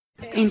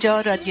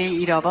اینجا رادیوی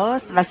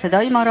ایراواست و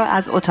صدای ما را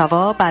از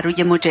اتاوا بر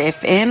روی موج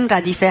FM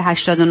ردیف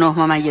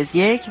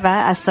 89.1 و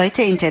از سایت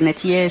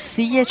اینترنتی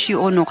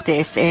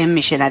CHUO.FM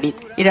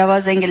میشنوید.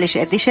 ایراواز English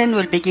edition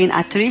will begin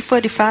at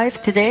 3:45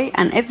 today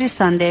and every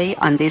Sunday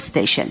on this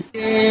station.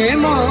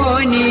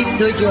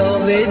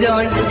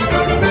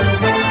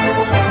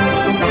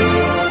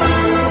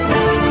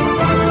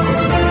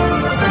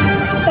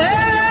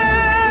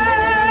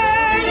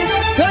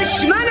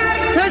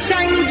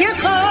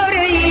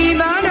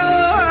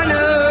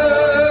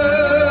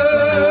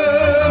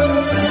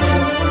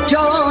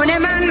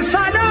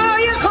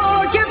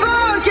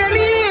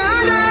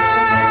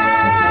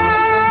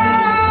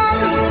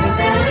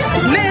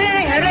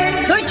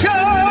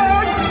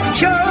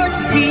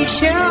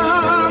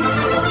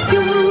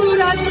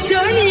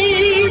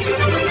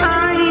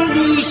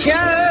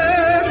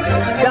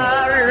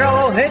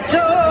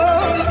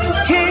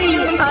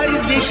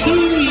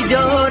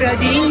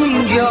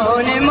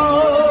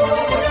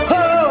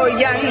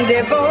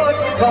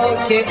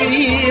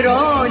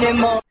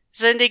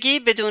 زندگی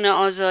بدون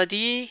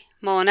آزادی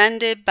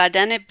مانند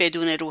بدن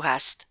بدون روح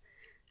است.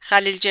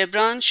 خلیل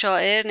جبران،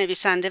 شاعر،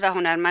 نویسنده و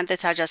هنرمند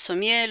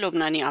تجسمی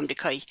لبنانی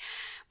آمریکایی.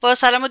 با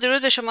سلام و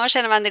درود به شما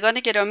شنوندگان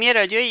گرامی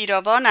رادیو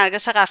ایراوا،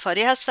 نرگس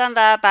غفاری هستم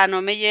و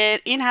برنامه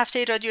این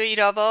هفته رادیو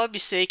ایراوا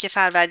 21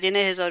 فروردین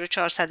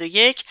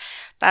 1401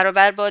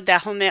 برابر با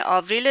 10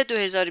 آوریل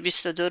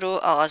 2022 رو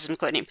آغاز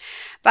می‌کنیم.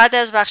 بعد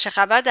از بخش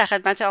خبر در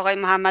خدمت آقای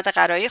محمد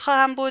غرایی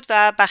خواهم بود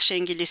و بخش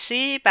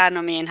انگلیسی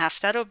برنامه این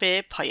هفته رو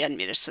به پایان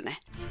میرسونه.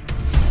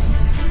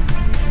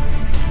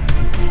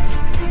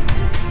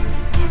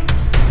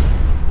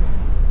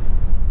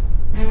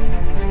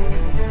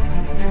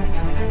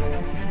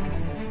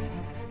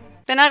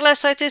 به نقل از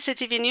سایت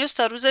CTV نیوز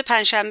تا روز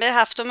پنجشنبه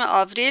 7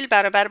 آوریل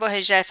برابر با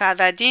 18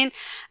 فروردین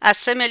از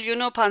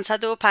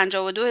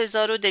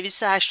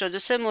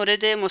 3,552,283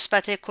 مورد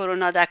مثبت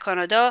کرونا در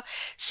کانادا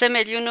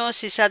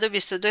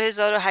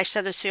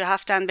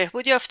 3,322,837 تن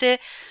بهبود یافته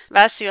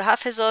و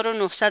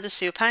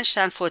 37,935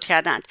 تن فوت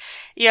کردند.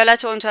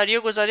 ایالت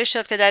اونتاریو گزارش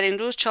داد که در این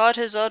روز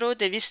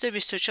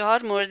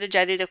 4,224 مورد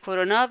جدید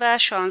کرونا و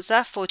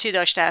 16 فوتی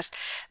داشته است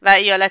و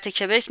ایالت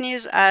کبک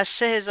نیز از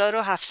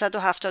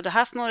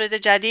 3,777 مورد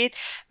جدید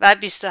و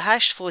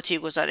 28 فوتی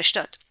گزارش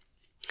داد.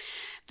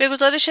 به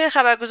گزارش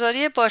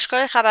خبرگزاری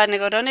باشگاه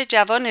خبرنگاران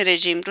جوان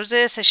رژیم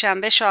روز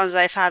سه‌شنبه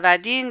 16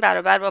 فروردین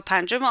برابر با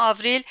 5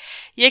 آوریل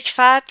یک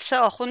فرد 3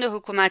 آخوند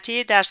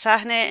حکومتی در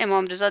صحن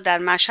امام رضا در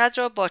مشهد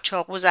را با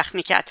چاقو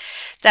زخمی کرد.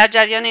 در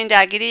جریان این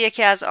درگیری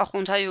یکی از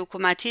آخوندهای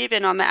حکومتی به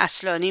نام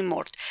اصلانی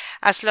مرد.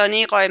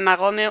 اصلانی قائم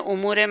مقام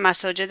امور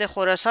مساجد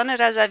خراسان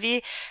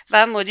رضوی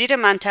و مدیر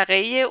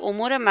منطقه‌ای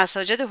امور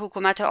مساجد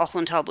حکومت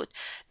آخوندها بود.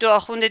 2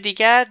 آخوند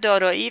دیگر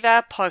دارایی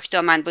و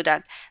پاکدامن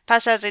بودند.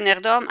 پس از این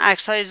اقدام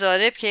عکس‌های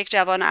ضارب که یک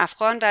جوان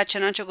افغان و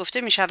چنانچه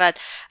گفته می شود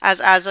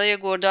از اعضای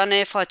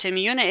گردان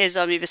فاطمیون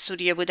اعزامی به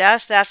سوریه بوده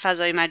است در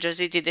فضای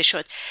مجازی دیده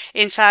شد.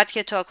 این فرد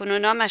که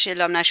تاکنون نامش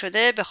اعلام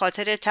نشده به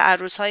خاطر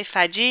تعرض‌های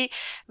فجیع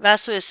و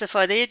سوء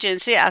استفاده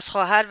جنسی از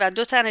خواهر و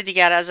 2 تن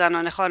دیگر از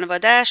زنان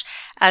خانواده‌اش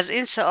از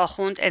این 3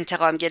 آخوند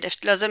انتقام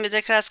گرفت. لازم به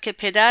ذکر است که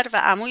پدر و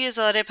عموی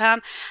ضارب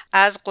هم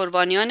از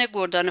قربانیان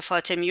گردان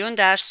فاطمیون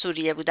در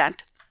سوریه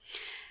بودند.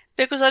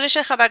 به گزارش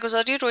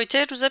خبرگزاری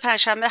رویتر روز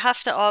پنجشنبه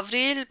 7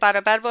 آوریل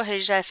برابر با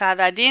 18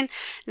 فروردین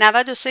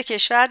 93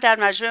 کشور در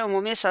مجمع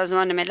عمومی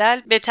سازمان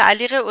ملل به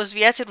تعلیق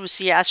عضویت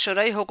روسیه از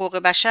شورای حقوق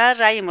بشر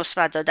رأی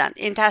مثبت دادند.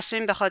 این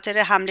تصمیم به خاطر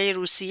حمله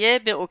روسیه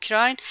به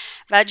اوکراین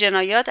و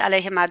جنایات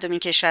علیه مردم این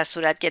کشور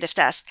صورت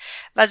گرفته است.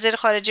 وزیر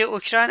خارجه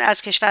اوکراین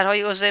از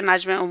کشورهای عضو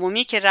مجمع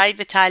عمومی که رأی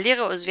به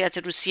تعلیق عضویت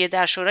روسیه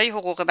در شورای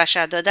حقوق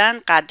بشر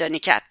دادند قدردانی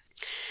کرد.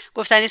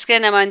 گفتنی است که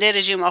نماینده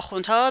رژیم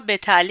آخوندها به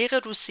تعلیق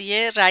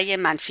روسیه رأی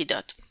منفی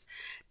داد.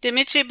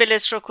 دمیتری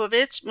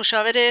بلتروکوویچ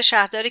مشاور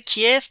شهردار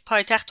کیف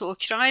پایتخت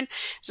اوکراین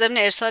ضمن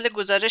ارسال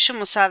گزارش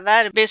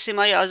مصور به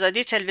سیمای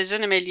آزادی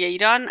تلویزیون ملی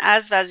ایران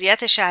از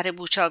وضعیت شهر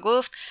بوچا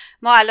گفت: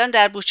 ما الان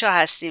در بوچا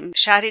هستیم،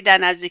 شهری در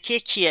نزدیکی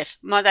کیف.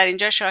 ما در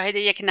اینجا شاهد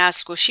یک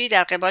نسل‌کشی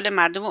در قبال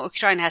مردم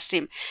اوکراین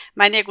هستیم.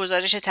 من یک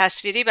گزارش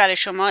تصویری برای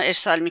شما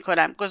ارسال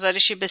می‌کنم.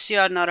 گزارشی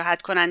بسیار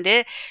ناراحت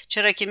کننده،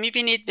 چرا که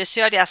می‌بینید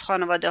بسیاری از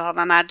خانواده‌ها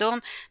و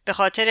مردم به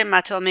خاطر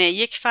مطامع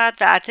یک فرد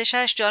و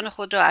ارتشش جان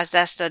خود را از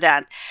دست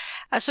دادند.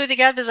 از سوی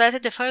دیگر وزارت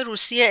دفاع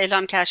روسیه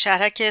اعلام کرد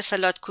شهرک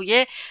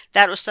سلاتکویه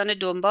در استان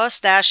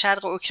دونباس در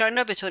شرق اوکراین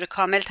را به طور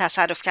کامل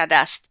تصرف کرده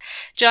است.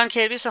 جان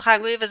کربی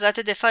سخنگوی وزارت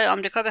دفاع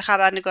آمریکا به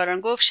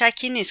خبرنگاران گفت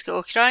شکی نیست که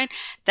اوکراین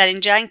در این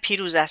جنگ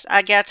پیروز است.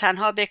 اگر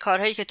تنها به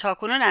کارهایی که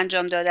تاکنون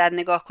انجام داده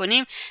نگاه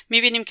کنیم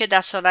می‌بینیم که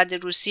دستاورد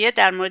روسیه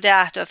در مورد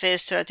اهداف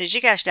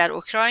استراتژیکش در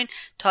اوکراین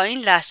تا این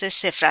لحظه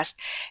صفر است.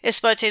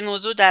 اثبات این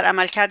موضوع در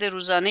عملکرد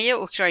روزانه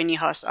اوکراینی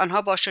هاست.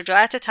 آنها با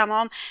شجاعت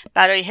تمام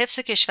برای حفظ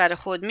کشور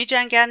خود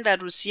می‌جنگند و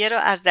روسیه را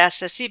از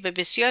دسترسی به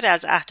بسیاری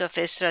از اهداف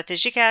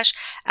استراتژیکش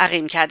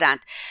عقیم کردند.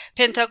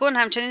 پنتاگون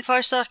همچنین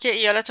فاش ساخت که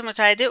ایالات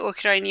متحده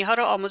اوکراینی‌ها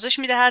را آموزش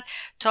می‌دهد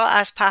تا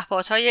از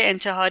پهپادهای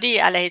انتحاری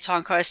علیه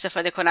تانک‌ها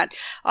استفاده کنند.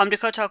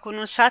 آمریکا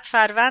تاکنون 100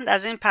 فروند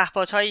از این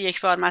پهپادهای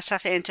یکبار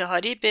مصرف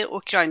انتحاری به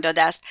اوکراین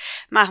داده است.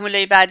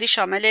 محموله بعدی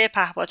شامل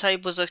پهپادهای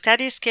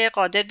بزرگتری است که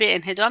قادر به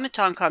انهدام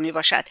تانک‌ها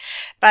میباشد.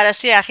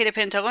 بررسی اخیر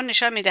پنتاگون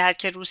نشان می‌دهد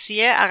که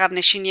روسیه عقب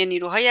نشینی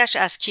نیروهایش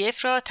از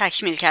کیف را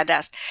تکمیل کرده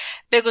است.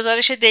 به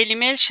گزارش دیلی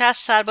میل 60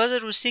 سرباز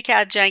روسی که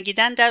از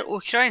جنگیدن در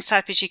اوکراین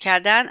سرپیچی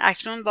کردند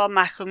اکنون با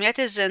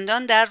محکومیت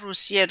زندان در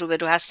روسیه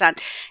روبرو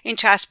هستند. این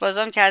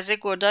سربازان که از یک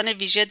گردان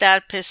ویژه در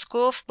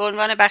پسکوف به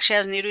عنوان بخشی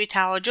از نیروی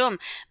تهاجم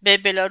به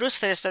بلاروس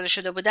فرستاده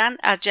شده بودند،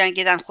 از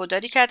جنگیدن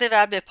خودداری کرده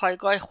و به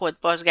پایگاه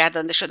خود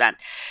بازگردانده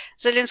شدند.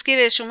 زلنسکی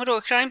رئیس جمهور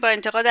اوکراین با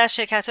انتقاد از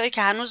شرکت‌هایی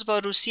که هنوز با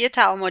روسیه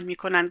تعامل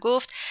می‌کنند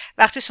گفت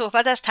وقتی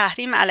صحبت از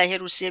تحریم علیه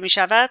روسیه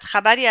می‌شود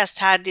خبری از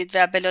تردید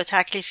و بلا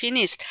تکلیفی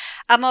نیست،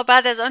 اما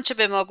بعد از آنچه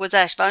به ما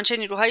گذشت و آنچه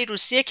نیروهای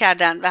روسیه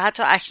کردند و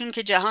حتی اکنون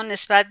که جهان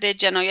نسبت به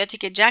جنایاتی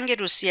که جنگ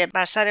روسیه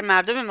بر سر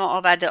مردم ما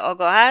آورده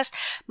آگاه است،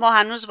 ما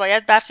هنوز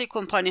باید برخی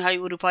کمپانی‌های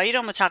اروپایی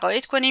را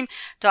متقاعد کنیم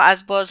تا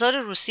از بازار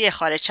روسیه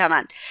خارج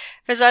شوند.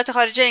 وزارت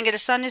خارجه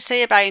انگلستان نیز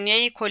طی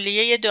بیانیه‌ای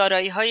کلیه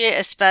دارایی‌های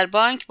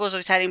اسپربانک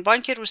بزرگترین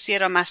بانک روسیه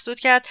را مسدود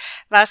کرد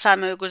و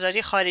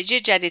سرمایه‌گذاری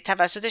خارجی جدید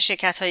توسط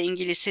شرکت‌های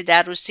انگلیسی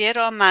در روسیه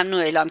را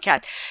ممنوع اعلام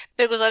کرد.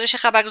 به گزارش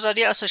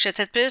خبرگزاری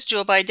آسوشیتد پرس،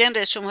 جو بایدن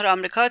رئیس جمهور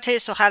آمریکا طی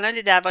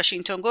سخنرانی در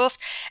واشنگتن گفت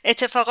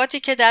اتفاقاتی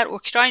که در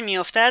اوکراین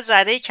می‌افتد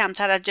ذره‌ای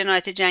کمتر از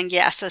جنایت جنگی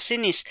اساسی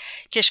نیست.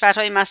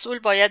 کشورهای مسئول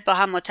باید با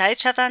هم متحد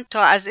شوند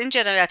تا از این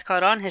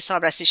جنایتکاران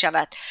حسابرسی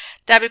شود.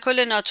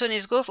 دبیرکل ناتو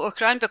نیز گفت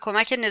اوکراین به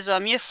کمک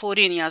نظامی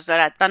فوری نیاز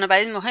دارد.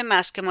 بنابراین مهم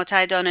است که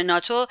متحدان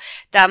ناتو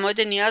در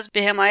مورد نیاز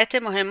به حمایت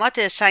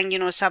مهمات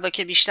سنگین و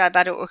سبک بیشتر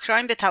برای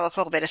اوکراین به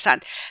توافق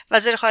برسند.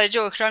 وزیر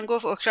خارجه اوکراین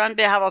گفت اوکراین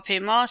به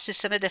هواپیما،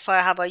 سیستم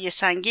دفاع هوایی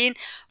سنگین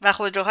و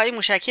خودروهای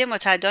موشکی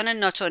متحدان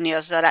ناتو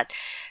نیاز دارد.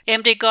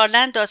 امریک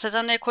گارلند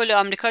دادستان کل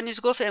آمریکا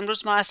نیز گفت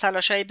امروز ما از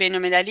تلاش‌های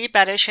بین‌المللی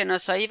برای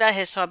شناسایی و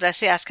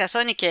حسابرسی از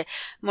کسانی که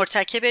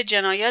مرتکب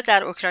جنایات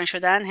در اوکراین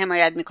شدند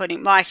حمایت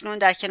می‌کنیم. ما اکنون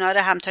در کنار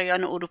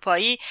همتایان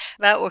اروپایی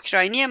و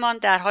اوکراینیمان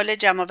در حال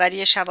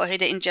جمع‌آوری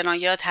شواهد این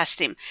جنایات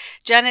هستیم.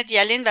 جنت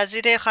یلین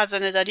وزیر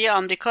خزانه‌داری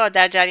آمریکا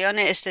در جریان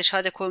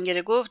استشهاد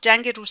کنگره گفت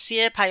جنگ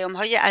روسیه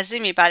پیام‌های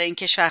عظیمی برای این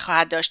کشور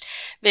خواهد داشت.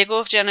 وی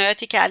گفت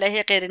جنایاتی که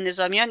علیه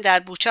غیرنظامیان در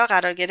بوچا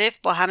قرار گرفت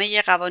با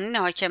همه قوانین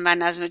حاکم بر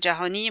نظم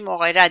جهانی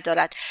مغایرت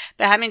دارد.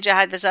 به همین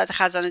جهت وزارت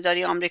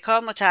خزانه‌داری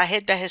آمریکا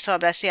متعهد به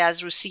حسابرسی از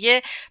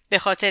روسیه به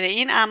خاطر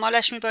این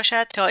اعمالش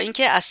میباشد تا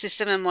اینکه از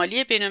سیستم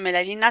مالی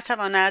بین‌المللی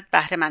نتواند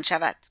بهره مند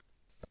شود.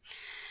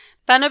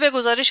 بنا به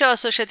گزارش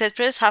آسوشیتد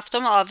پرس 7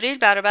 آوریل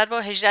برابر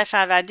با 18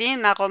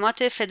 فروردین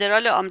مقامات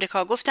فدرال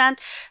آمریکا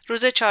گفتند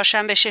روز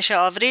چهارشنبه 6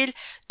 آوریل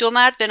دو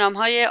مرد به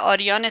نامهای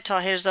آریان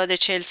طاهرزاده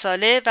 40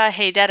 ساله و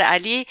حیدر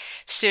علی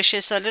 36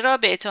 ساله را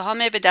به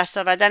اتهام به دست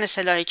آوردن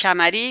سلاح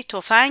کمری،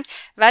 تفنگ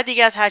و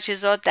دیگر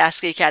تجهیزات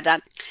دستگیر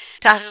کردند.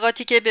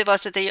 تحقیقاتی که به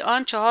واسطه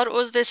آن 4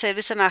 عضو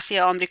سرویس مخفی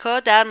آمریکا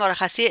در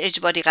مرخصی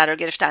اجباری قرار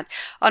گرفتند.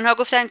 آنها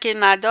گفتند که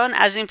مردان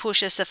از این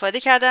پوش استفاده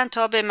کردند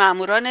تا به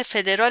ماموران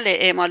فدرال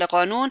اعمال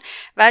قانون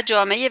و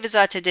جامعه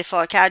وزارت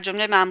دفاع که از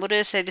جمله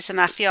مأمور سرویس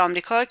مخفی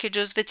آمریکا که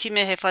جزو تیم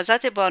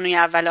حفاظت بانوی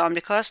اول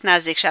آمریکاست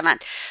نزدیک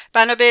شوند.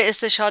 بنا به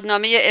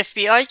استشهادنامه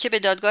FBI که به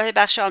دادگاه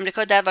بخش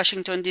آمریکا در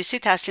واشنگتن دی سی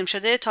تسلیم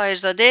شده،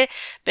 طاهرزاده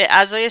به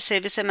اعضای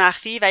سرویس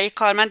مخفی و یک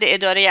کارمند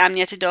اداره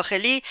امنیت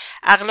داخلی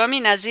اقلامی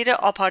نظیر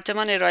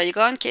آپارتمان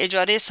رایگان که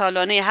اجاره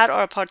سالانه هر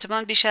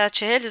آپارتمان بیش از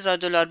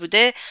 $40,000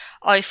 بوده،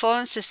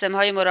 آیفون،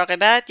 سیستم‌های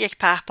مراقبت، یک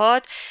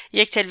پهپاد،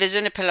 یک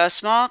تلویزیون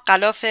پلاسما،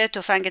 غلاف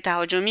تفنگ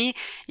تهاجمی،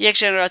 یک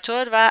ژنراتور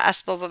و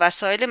اسباب و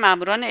وسایل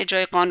ماموران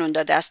اجرای قانون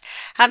داده است.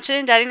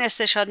 همچنین در این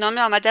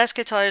استشهادنامه آمده است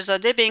که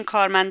طاهرزاده به این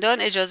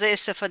کارمندان اجازه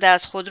استفاده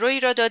از خودرویی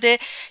را داده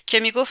که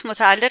میگفت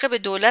متعلق به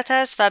دولت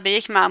است و به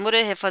یک مأمور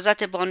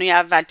حفاظت بانوی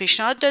اول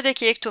پیشنهاد داده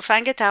که یک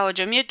تفنگ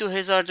تهاجمی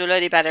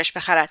 $2,000 برایش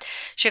بخرد.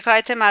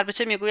 شکایت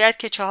مربوطه میگوید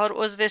که 4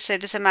 عضو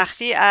سرویس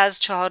مخفی از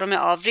 4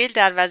 آوریل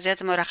در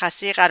وضعیت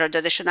مرخصی قرار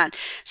داده شدند.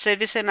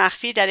 سرویس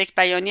مخفی در یک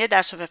بیانیه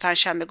در صبح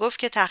پنجشنبه گفت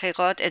که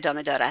تحقیقات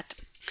ادامه دارد.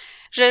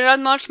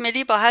 ژنرال مارک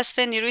ملی با حذف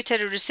نیروی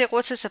تروریستی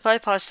قدس سپاه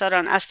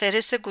پاسداران از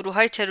فهرست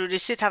گروه‌های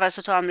تروریستی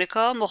توسط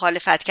آمریکا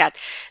مخالفت کرد.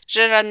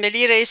 ژنرال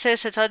ملی رئیس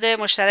ستاد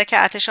مشترک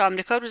ارتش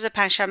آمریکا روز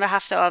پنجشنبه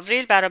 7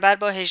 آوریل برابر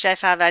با 18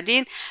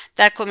 فروردین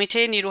در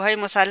کمیته نیروهای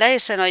مسلح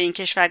سنای این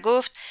کشور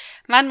گفت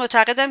من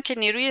معتقدم که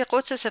نیروی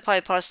قدس سپاه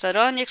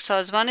پاسداران یک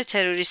سازمان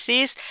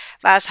تروریستی است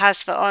و از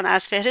حذف آن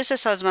از فهرست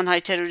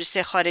سازمان‌های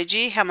تروریستی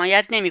خارجی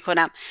حمایت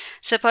نمی‌کنم.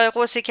 سپاه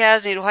قدس که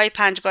از نیروهای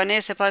پنجگانه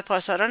سپاه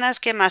پاسداران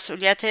است که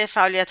مسئولیت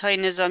فعالیت‌های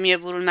نظامی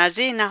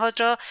برون‌مرزی این نهاد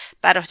را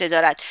بر عهده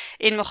دارد.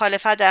 این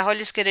مخالفت در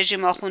حالی است که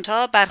رژیم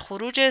آخوندها بر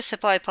خروج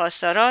سپاه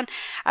پاسداران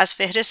از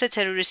فهرست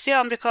تروریستی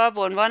آمریکا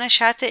به عنوان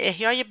شرط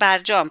احیای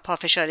برجام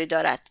پافشاری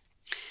دارد.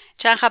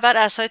 چند خبر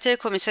از سایت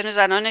کمیسیون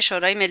زنان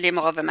شورای ملی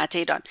مقاومت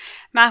ایران.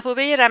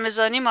 محبوبه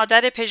رمضانی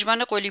مادر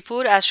پژمان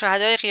قلی‌پور از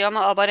شهدای قیام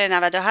آبان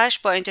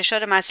 98 با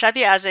انتشار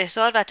مطلبی از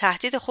احضار و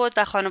تهدید خود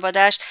و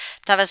خانواده‌اش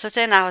توسط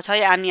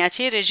نهادهای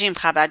امنیتی رژیم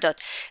خبر داد.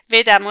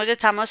 وی در مورد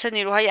تماس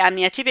نیروهای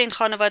امنیتی به این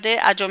خانواده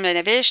از جمله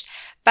نوشت: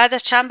 بعد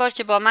از چند بار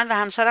که با من و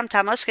همسرم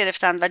تماس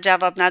گرفتند و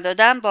جواب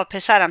ندادم، با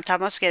پسرم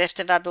تماس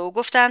گرفته و به او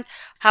گفتند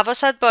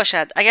حواست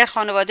باشد، اگر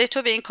خانواده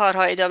تو به این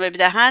کارها ادامه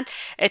بدهند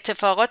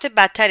اتفاقات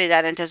بدتری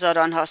در انتظار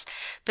آنهاست.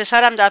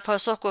 پسرم در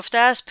پاسخ گفته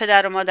است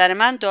پدر و مادر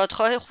من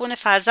دادخواه خون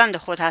فرزند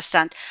خود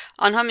هستند.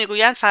 آنها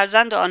میگویند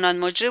فرزند آنان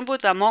مجرم بود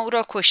و ما او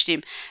را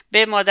کشتیم.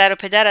 به مادر و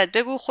پدرت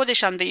بگو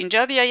خودشان به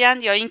اینجا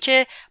بیایند یا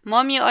اینکه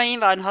ما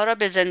میآییم و آنها را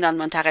به زندان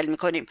منتقل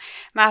میکنیم.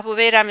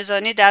 محبوبه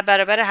رمضانی در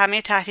برابر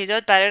همه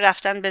تهدیدات برای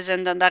رفتن به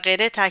زندان و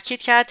غیره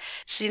تاکید کرد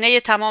سینه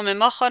تمام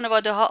ما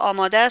خانواده ها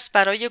آماده است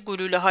برای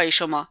گلوله های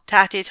شما.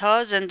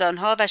 تهدیدها، زندان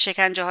ها و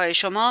شکنجه های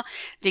شما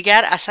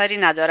دیگر اثری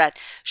ندارد.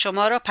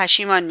 شما را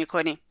پشیمان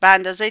می‌کنیم. به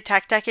اندازه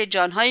تک تک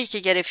جان‌هایی که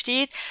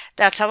گرفتید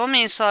در تمام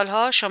این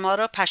سالها شما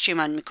را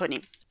پشیمان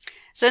می‌کنیم.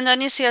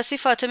 زندانی سیاسی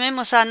فاطمه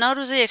مثنی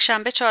روز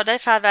یکشنبه 14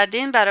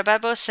 فروردین برابر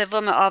با 3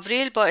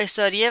 آوریل با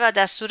احضاریه و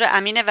دستور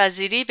امین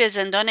وزیری به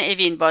زندان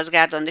اوین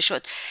بازگردانده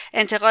شد.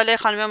 انتقال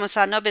خانم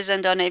مثنی به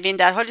زندان اوین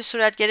در حالی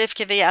صورت گرفت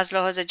که وی از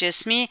لحاظ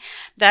جسمی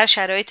در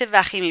شرایط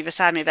وخیمی به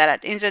سر میبرد.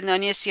 این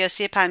زندانی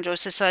سیاسی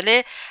 53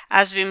 ساله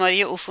از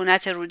بیماری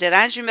عفونت روده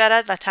رنج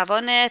میبرد و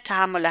توان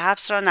تحمل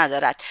حبس را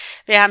ندارد.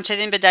 وی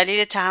همچنین به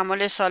دلیل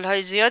تحمل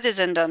سالهای زیاد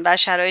زندان و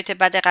شرایط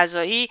بد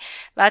غذایی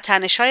و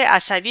تنش‌های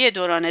عصبی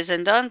دوران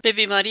زندان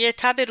به بیماری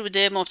تب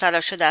روده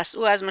مبتلا شده است.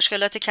 او از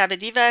مشکلات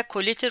کبدی و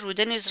کلیت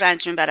روده نیز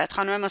رنج میبرد.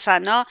 خانم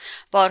مثنی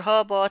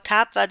بارها با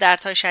تب و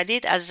دردهای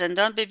شدید از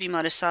زندان به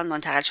بیمارستان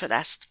منتقل شده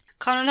است.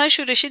 کانون‌های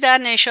شورشی در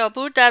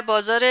نیشابور در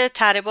بازار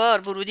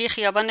تره‌بار ورودی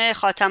خیابان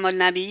خاتم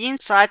النبیین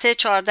ساعت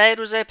 14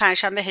 روز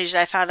پنجشنبه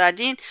 18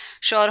 فروردین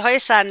شعارهای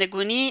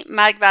سرنگونی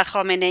مرگ بر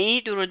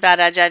خامنه‌ای، درود بر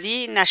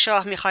رجوی، نه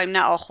شاه می‌خوایم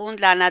نه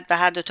آخوند، لعنت به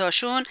هر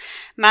دوتاشون،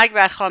 مرگ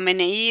بر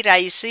خامنه‌ای،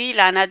 رئیسی،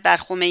 لعنت بر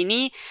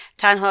خمینی،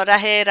 تنها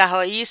ره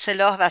رهایی،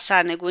 سلاح و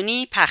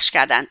سرنگونی پخش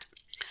کردند.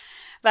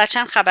 و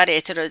چند خبر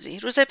اعتراضی.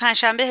 روز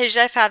پنجشنبه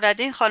 18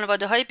 فروردین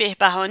خانواده‌های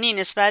بهبهانی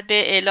نسبت به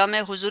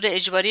اعلام حضور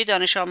اجباری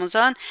دانش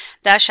آموزان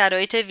در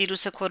شرایط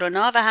ویروس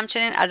کرونا و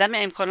همچنین عدم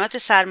امکانات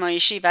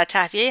سرمایشی و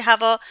تهویه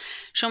هوا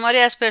شماری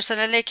از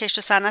پرسنل کشت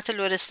و صنعت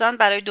لرستان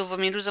برای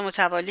دومین روز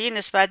متوالی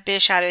نسبت به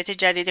شرایط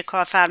جدید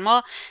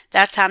کارفرما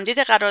در تمدید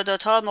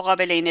قراردادها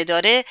مقابل این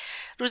اداره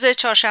روز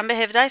چهارشنبه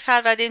 17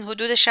 فروردین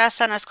حدود 60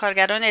 تن از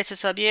کارگران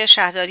اعتصابی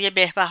شهرداری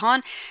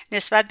بهبهان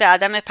نسبت به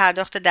عدم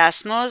پرداخت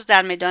دستمزد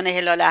در میدان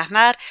هلال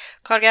احمر،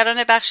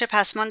 کارگران بخش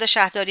پسماند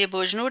شهرداری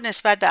بوجنور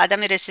نسبت به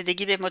عدم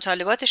رسیدگی به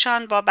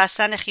مطالباتشان با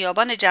بستن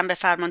خیابان جنب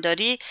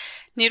فرمانداری،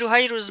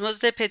 نیروهای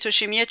روزمزد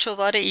پتروشیمی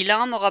چوار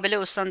ایلام مقابل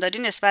استانداری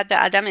نسبت به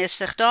عدم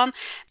استخدام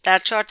در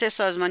چارت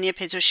سازمانی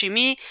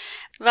پتروشیمی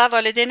و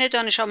والدین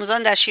دانش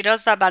آموزان در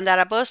شیراز و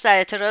بندرعباس در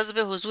اعتراض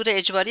به حضور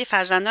اجباری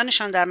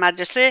فرزندانشان در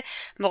مدرسه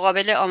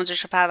مقابل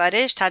آموزش و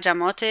پرورش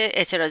تجمعات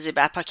اعتراضی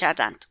برپا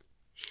کردند.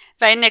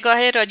 و این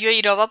نگاه رادیو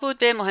ایراوا بود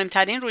به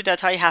مهمترین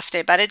رویدادهای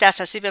هفته. برای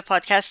دسترسی به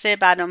پادکست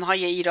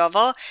برنامه‌های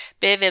ایراوا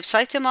به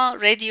وبسایت ما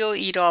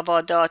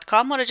radioirava.com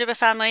مراجعه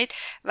بفرمایید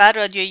و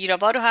رادیو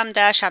ایراوا رو هم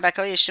در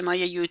شبکه‌های اجتماعی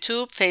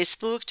یوتیوب،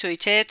 فیسبوک،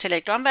 توییتر،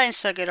 تلگرام و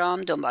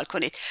اینستاگرام دنبال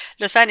کنید.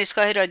 لطفاً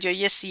ایستگاه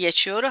رادیویی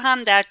CHO رو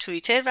هم در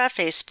توییتر و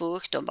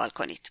فیسبوک دنبال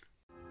کنید.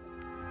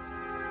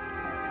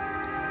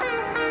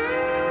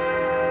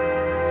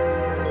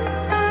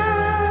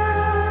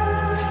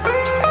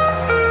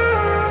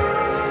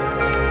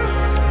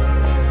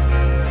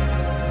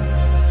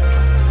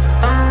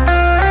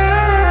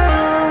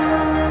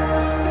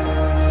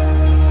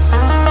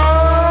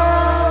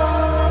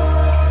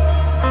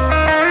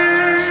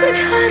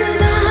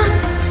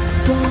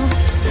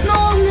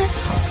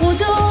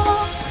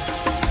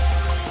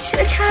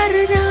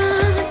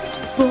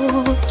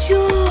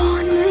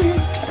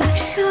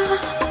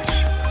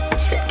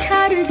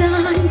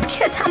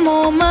 که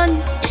تماماً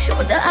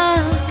شده از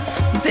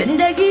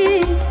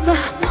زندگی و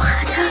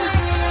خطر.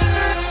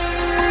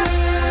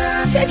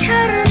 چه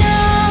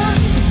کردن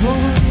با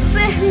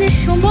ذهن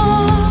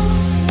شما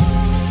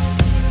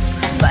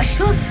و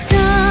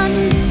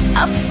شستن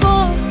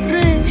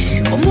افکار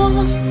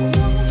شما،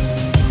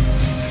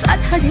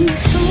 صد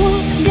حدیث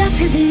و گپ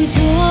بی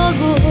جا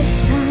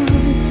گفتن،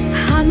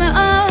 همه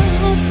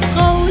از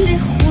قول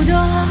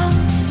خدا.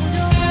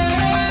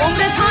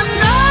 عمرتان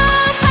را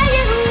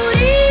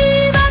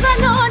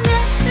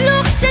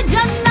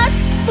جنت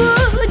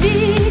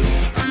بودید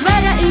و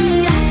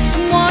رعیت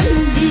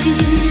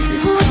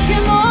ماندید،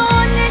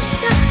 حاکمان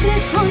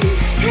شهرتان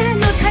تل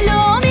و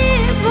طلا می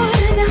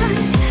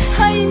بردند،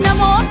 هی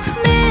نماز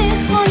می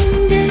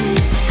خانده،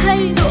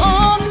 هی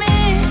دعا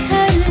می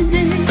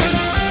کرده،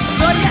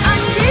 جای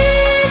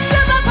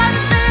اندیشه و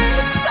فرق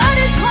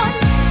سرتان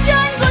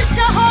جنگ و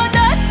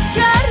شهادت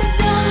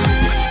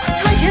کردند،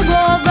 تا که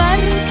باور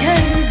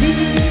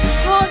کردید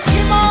حاکم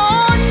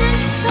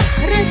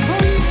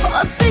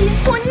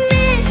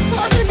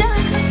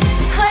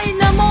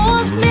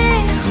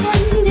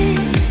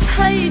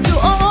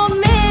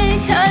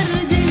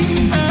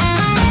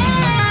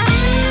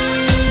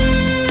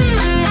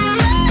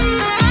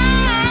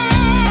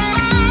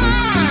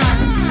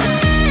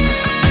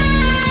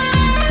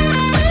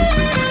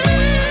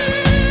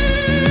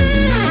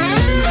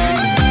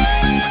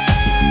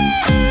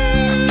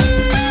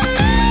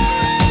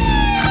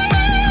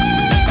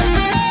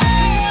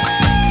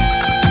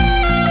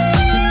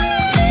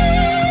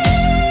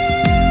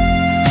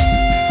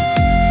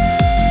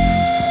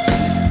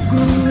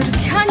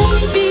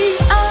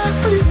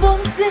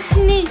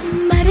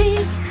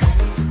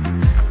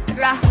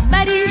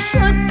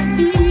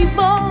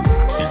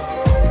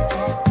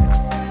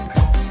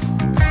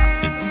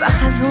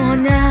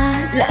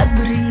خزانه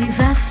لبریز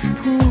از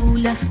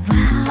پول است و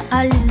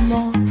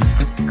الماس،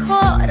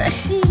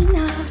 کارش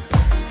این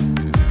است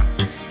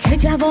که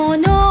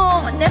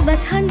جوانان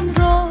وطن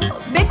را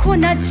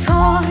بکند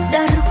چار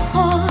در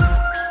خاک.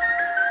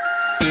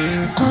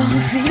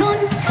 قاضیان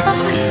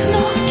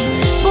ترسناک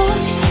با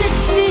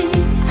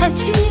شکلی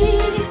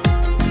عجیب،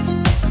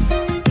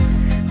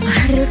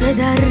 غرق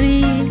در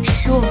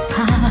ریش و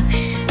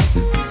پش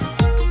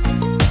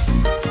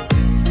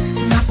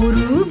و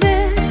غروب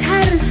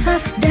ترس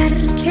است در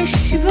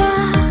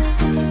کشور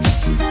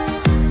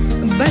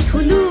و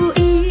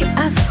طلوعی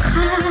از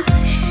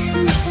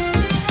خشم.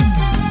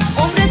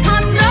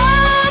 عمرتان را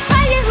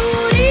پی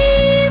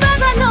حوری و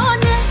زنان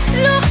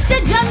لخت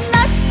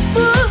جنت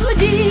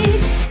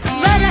بودید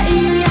و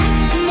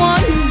رعیت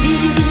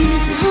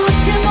ماندید.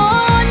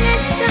 حاکمان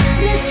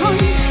شهرتان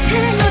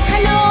تل و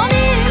طلا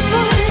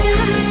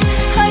می‌بردند،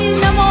 هی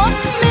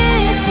نماز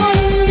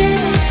می‌خوانده،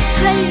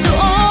 هی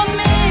دعا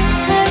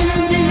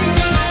می‌کرده.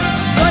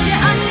 جای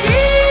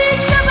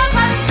اندیشه و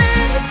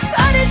قلب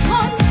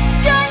سرتان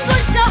جنگ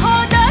و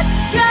شهادت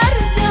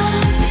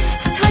کردند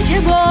تا که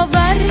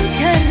باور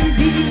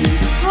کردی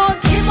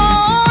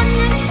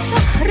حاکمان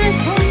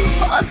شهرتان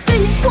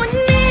پاسی خون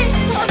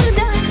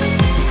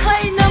می‌خوردند،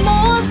 هی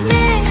نماز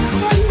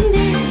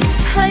می‌خوانده،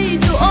 هی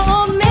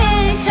دعا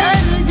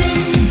می‌کرده.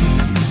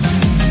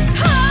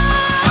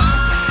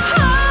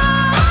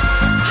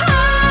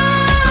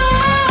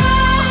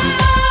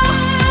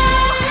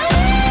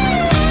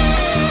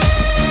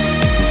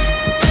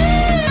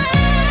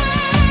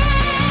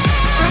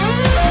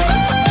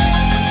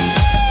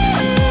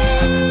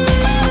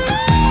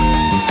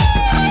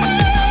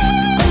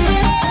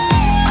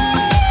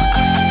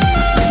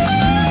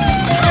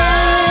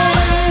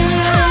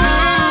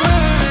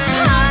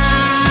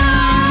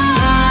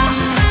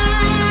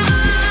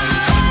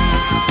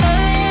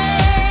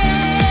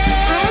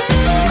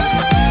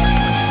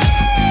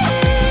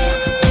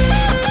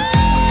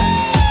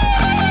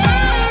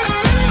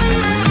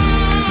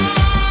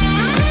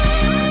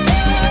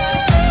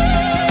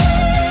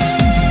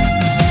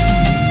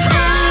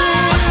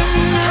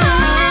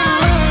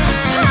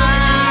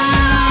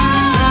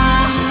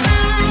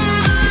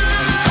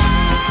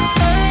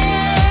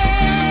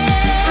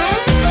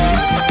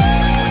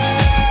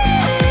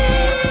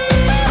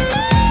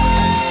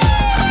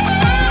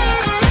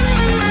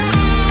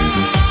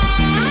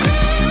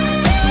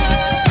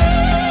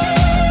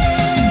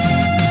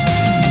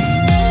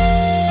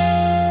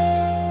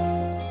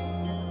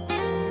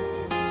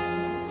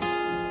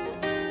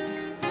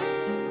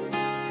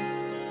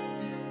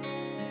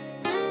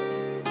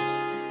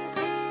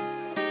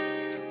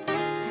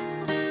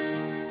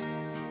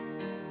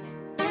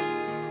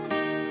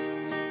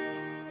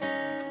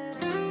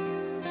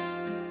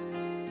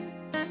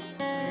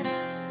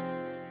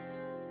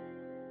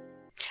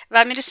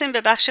 و میرسیم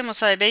به بخش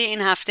مصاحبه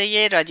این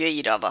هفته رادیو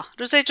ایراوا.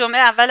 روز جمعه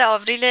اول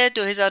آوریل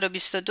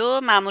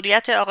 2022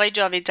 مأموریت آقای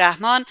جاوید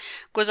رحمان،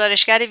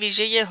 گزارشگر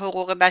ویژه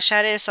حقوق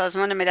بشر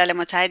سازمان ملل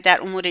متحد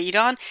در امور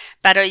ایران،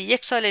 برای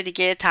 1 سال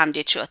دیگه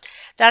تمدید شد.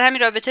 در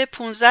همین رابطه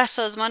 15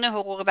 سازمان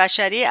حقوق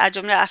بشری از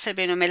جمله عفو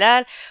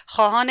بین‌الملل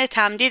خواهان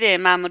تمدید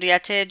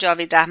مأموریت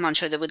جاوید رحمان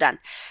شده بودند.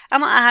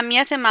 اما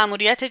اهمیت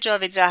مأموریت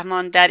جاوید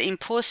رحمان در این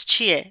پست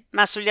چیه؟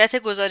 مسئولیت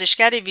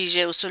گزارشگر ویژه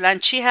اصولاً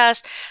چی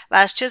هست و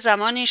از چه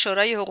زمانی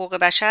شورای حقوق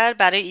بشر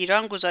برای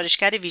ایران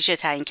گزارشگر ویژه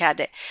تعیین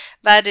کرده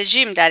و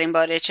رژیم در این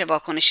باره چه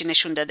واکنشی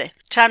نشون داده؟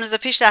 چند روز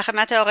پیش در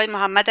خدمت آقای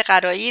محمد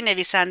غرایی،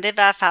 نویسنده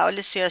و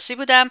فعال سیاسی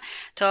بودم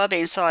تا به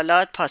این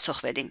سوالات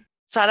پاسخ بدیم.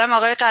 سلام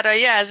آقای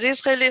غرایی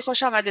عزیز، خیلی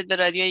خوش آمدید به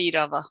رادیو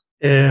ایراوا.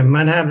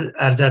 من هم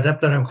عرض ادب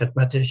دارم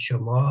خدمت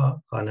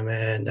شما خانم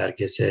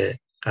نرگس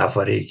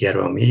غفاری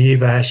گرامی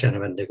و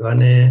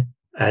شنوندگان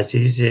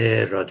عزیز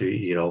رادیو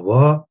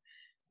ایراوا.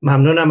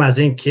 ممنونم از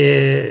این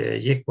که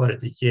یک بار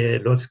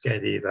دیگه لطف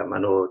کردی و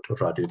منو تو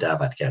رادیو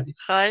دعوت کردی.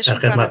 خواهش در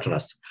میکنم. خدمتتون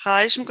هستم.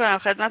 خواهش میکنم،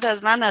 خدمت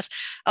از من است.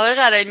 آقای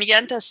غرایی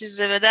میگن تا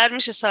 13 به در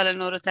میشه سال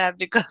نو رو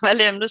تبریک کنم،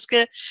 ولی امروز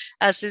که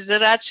از 13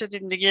 رد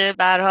شدیم دیگه،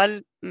 به هر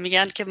حال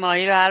میگن که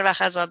ماهی رو هر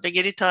وقت از آب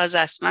بگیری تازه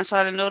است. من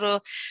سال نو رو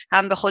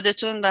هم به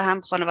خودتون و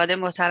هم خانواده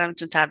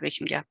محترمتون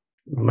تبریک میگم.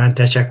 من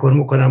تشکر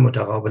میکنم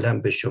متقابلا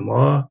به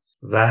شما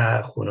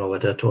و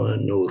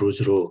خانواده‌تون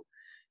نوروز رو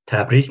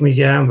تبریک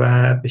میگم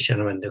و به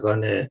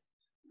شنوندگان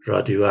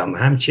رادیو هم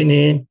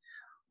همچنین.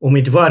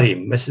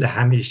 امیدواریم مثل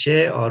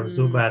همیشه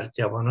آرزو بر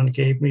جوانان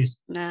که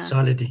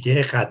سال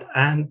دیگه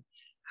قطعاً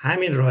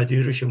همین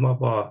رادیو رو شما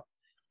با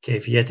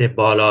کیفیت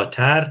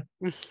بالاتر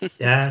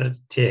در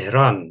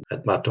تهران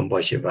خدمتتون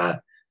باشه و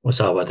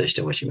مصاحبه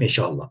داشته باشیم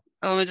انشاءالله.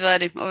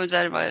 امیدواریم آقای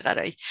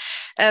غرایی.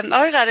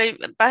 آقای غرایی،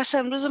 بحث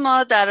امروز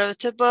ما در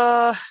رابطه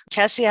با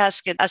کسی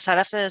هست که از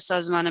طرف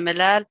سازمان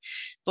ملل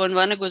به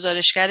عنوان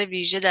گزارشگر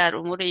ویژه در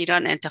امور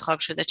ایران انتخاب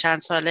شده چند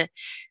ساله.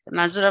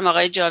 منظورم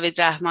آقای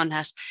جاوید رحمان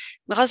هست.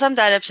 میخواستم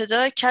در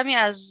ابتدا کمی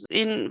از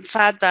این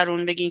فرد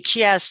برون بگین،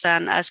 کی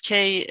هستن، از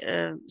کی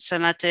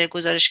سمت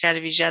گزارشگر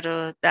ویژه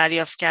رو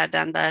دریافت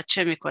کردن و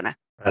چه میکنن؟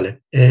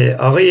 بله،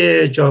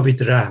 آقای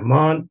جاوید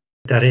رحمان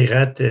در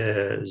حقیقت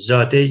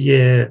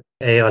زاده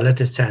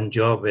ایالت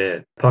سنجاب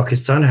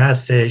پاکستان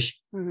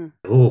هستش،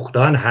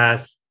 حقوقدان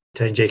هست.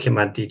 تا اینجایی که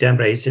من دیدم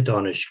رئیس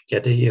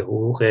دانشکده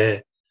حقوق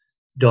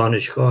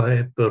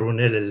دانشگاه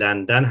برونل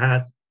لندن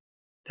هست.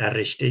 در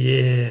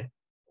رشته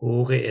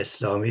حقوق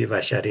اسلامی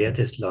و شریعت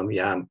اسلامی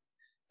هم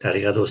در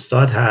حقیقت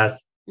استاد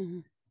هست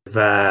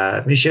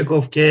و میشه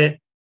گفت که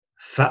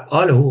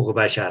فعال حقوق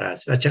بشر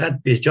است و چقدر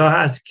بجا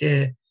هست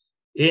که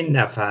این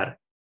نفر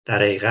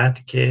در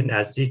حقیقت که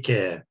نزدیک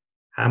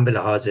هم به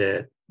لحاظ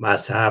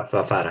مذهب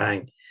و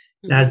فرهنگ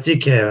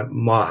نزدیک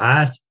ما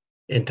هست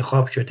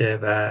انتخاب شده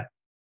و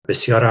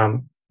بسیار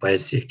هم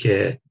بایستی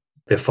که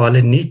به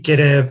فال نیک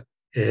گرفت.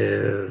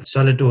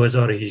 سال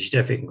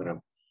 2018 فکر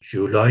کنم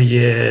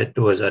جولای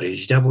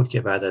 2018 بود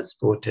که بعد از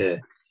فوت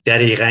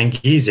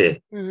دریغ‌انگیز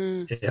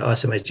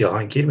عاصم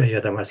جهانگیر من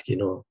یادم است که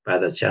اینو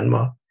بعد از چند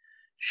ماه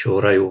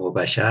شورای حقوق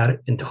بشر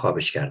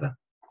انتخابش کردن.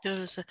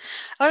 درسته.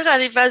 آقای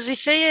غرایی،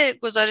 وظیفه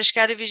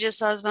گزارشگر ویژه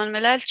سازمان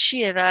ملل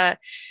چیه و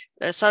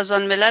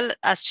سازمان ملل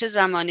از چه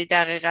زمانی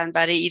دقیقاً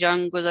برای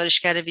ایران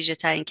گزارشگر ویژه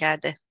تعیین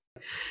کرده؟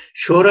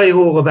 شورای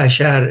حقوق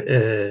بشر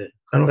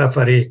خانم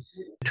غفاری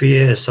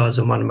توی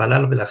سازمان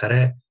ملل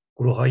بالاخره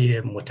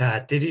گروه‌های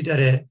متعددی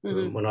داره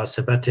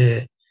مناسبت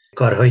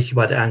کارهایی که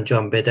باید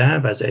انجام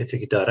بدن، وظایفی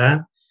که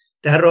دارن.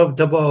 در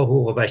رابطه با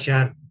حقوق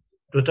بشر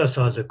 2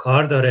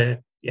 سازوکار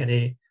داره،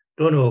 یعنی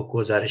 2 نوع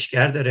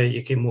گزارشگر داره.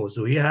 یکی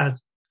موضوعی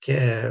هست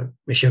که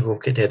میشه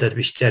گفت که تعداد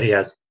بیشتری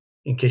از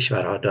این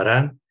کشورها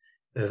دارن،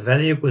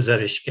 ولی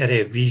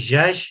گزارشگر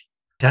ویژه‌اش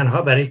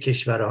تنها برای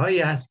کشورهایی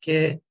هست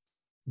که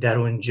در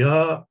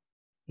اونجا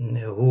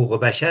حقوق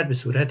بشر به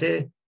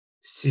صورت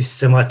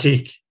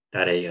سیستماتیک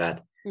در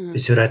حقیقت به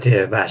صورت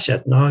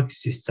وحشتناک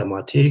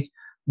سیستماتیک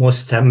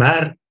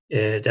مستمر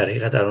در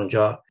حقیقت در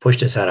اونجا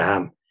پشت سر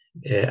هم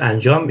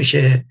انجام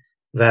میشه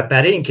و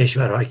برای این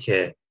کشورها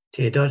که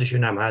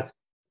تعدادشون هم هست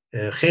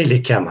خیلی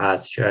کم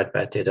هست، شاید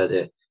بعد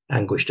تعداد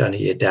انگشتان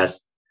یه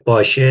دست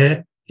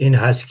باشه، این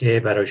هست که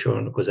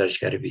برایشون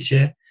گزارشگر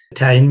ویژه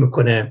تعیین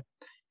میکنه.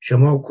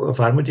 شما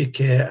فرمودید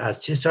که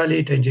از چه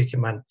سالی تا اینجا که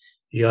من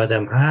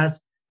یادم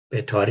هست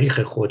به تاریخ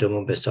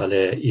خودمون به سال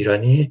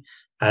ایرانی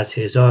از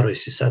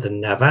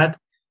 1390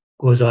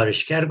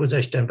 گزارشگر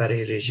گذاشتن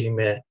برای رژیم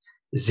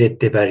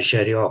ضد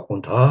بشری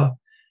آخوندها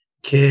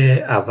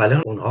که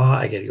اولا اونها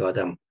اگر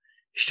یادم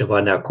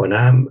اشتباه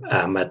نکنم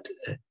احمد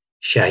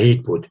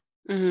شهید بود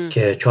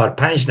که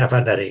 4-5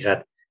 نفر در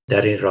حقیقت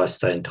در این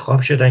راستا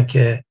انتخاب شدن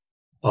که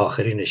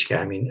آخرینش که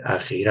همین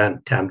اخیراً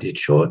تمدید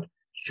شد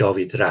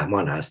جاوید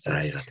رحمان هست در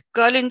حقیقت.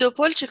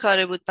 گالیندوپول چه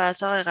کاره بود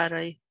پس آقای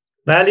غرایی؟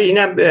 بله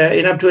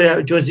اینم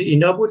تو جزء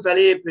اینا بود،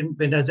 ولی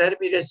به نظر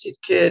می رسید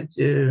که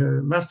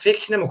من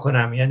فکر نمی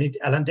کنم، یعنی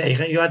الان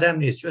دقیقا یادم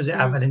نیست، جزء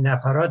اولین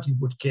نفراتی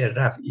بود که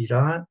رفت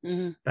ایران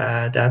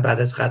و در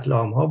بعد از قتل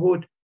عام‌ها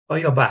بود.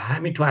 آیا با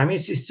همین تو همین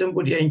سیستم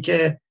بود یا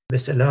اینکه به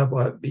اصطلاح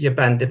با یه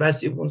بنده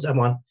بستی اون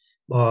زمان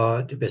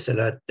با به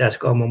اصطلاح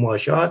دستگاه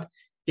مماشات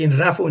این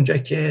رفت اونجا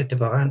که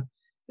اتفاقا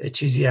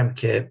چیزی هم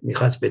که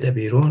میخواست بده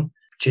بیرون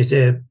چیز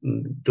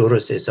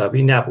درست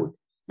حسابی نبود.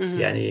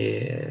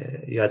 یعنی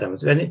یادم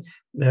است، ولی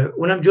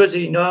اونم جز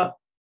اینا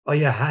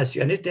آیا هست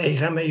یعنی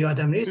دقیقا من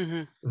یادم نیست،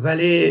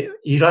 ولی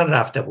ایران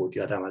رفته بود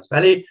یادم است.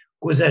 ولی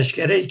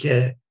گزارشگری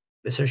که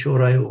مثل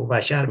شورای حقوق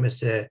بشر،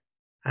 مثل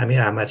همین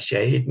احمد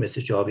شهید،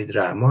 مثل جاوید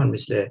رحمان،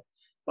 مثل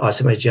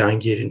عاصم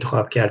جهانگیر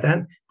انتخاب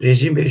کردن،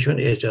 رژیم بهشون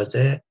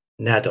اجازه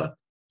نداد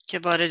که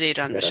وارد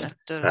ایران بشن.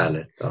 درست.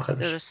 بله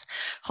درست.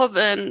 خب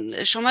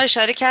شما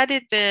اشاره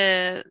کردید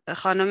به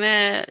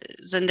خانم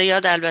زنده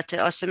یاد البته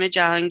عاصم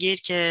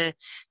جهانگیر که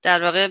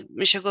در واقع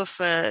میشه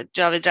گفت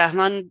جاوید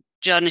رحمان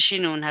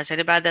جانشین اون هست،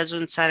 یعنی بعد از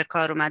اون سر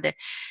کار اومده.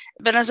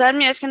 به نظر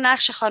میاد که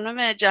نقش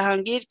خانم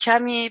جهانگیر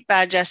کمی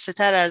برجسته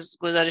تر از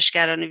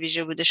گزارشگران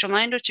ویژه بوده. شما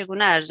این رو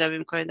چگونه ارزیابی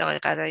میکنید آقای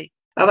غرایی؟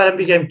 اولا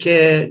بگم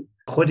که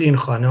خود این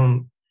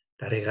خانم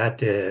در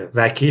حقیقت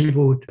وکیل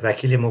بود،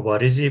 وکیل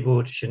مبارزی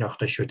بود،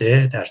 شناخته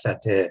شده در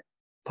سطح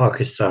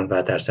پاکستان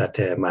و در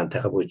سطح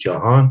منطقه و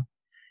جهان.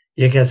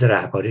 یکی از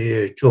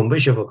رهبری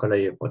جنبش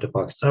وکلای خود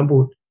پاکستان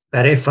بود.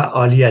 برای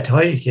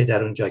فعالیت‌هایی که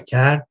در اونجا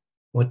کرد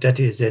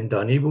مدتی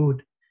زندانی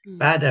بود.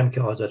 بعدم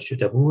که آزاد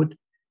شده بود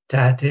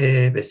تحت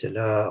به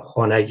اصطلاح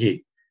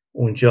خانگی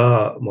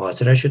اونجا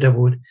محاصره شده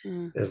بود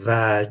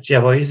و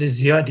جوایز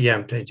زیادی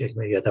هم تا اینجا که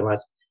من یادم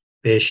از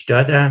بهش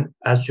دادن،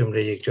 از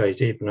جمله یک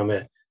جایزه به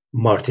نام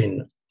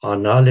مارتین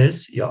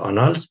آنالز یا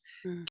آنالز.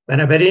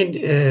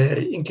 بنابراین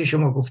این که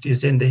شما گفتی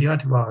زنده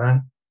یاد،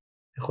 واقعا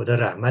خدا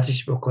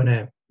رحمتش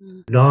بکنه،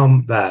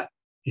 نام و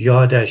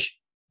یادش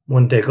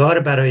موندگار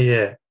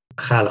برای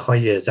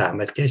خلقهای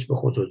زحمتکش به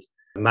خصوص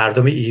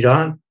مردم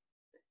ایران.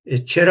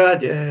 چرا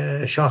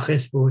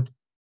شاخص بود؟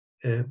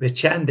 به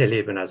چند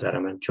دلیل به نظر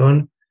من.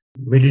 چون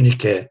میدونی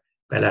که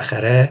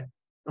بالاخره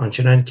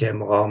آنچنان که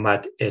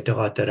مقاومت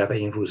اعتقاد داره و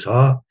این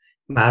روزها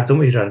مردم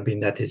ایران به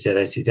نتیجه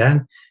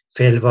رسیدن،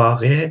 فی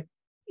الواقع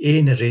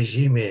این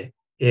رژیم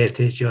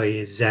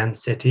ارتجاعی زن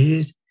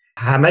ستیز،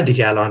 همه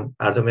دیگه الان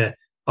مردم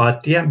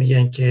عادی هم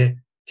میگن که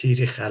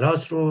تیر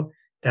خلاص رو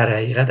در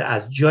حقیقت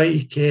از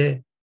جایی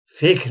که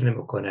فکر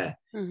نمیکنه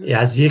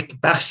از یک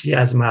بخشی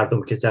از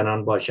مردم که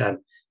زنان باشن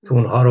که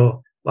اونها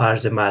رو با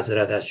عرض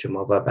معذرت از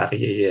شما و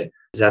بقیه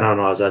زنان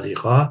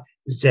آزادیخواه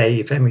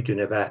ضعیفه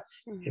میدونه و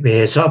به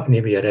حساب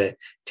نمیاره،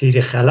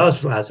 تیر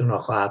خلاص رو از اونها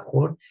خواهد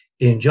خورد.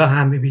 اینجا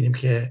هم میبینیم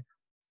که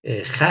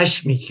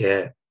خشمی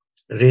که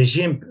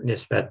رژیم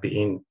نسبت به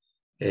این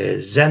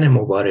زن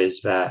مبارز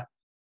و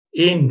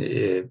این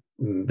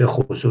به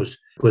خصوص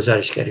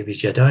گزارشگری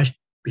ویژه داشت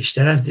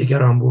بیشتر از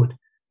دیگران بود.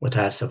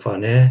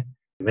 متاسفانه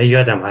من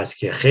یادم هست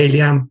که خیلی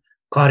هم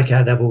کار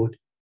کرده بود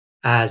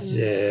از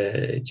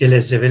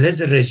جلز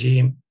ولز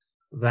رژیم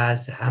و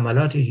از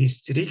حملات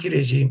هیستریک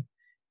رژیم.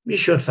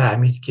 میشد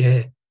فهمید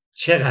که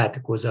چقدر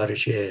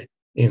گزارش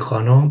این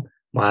خانم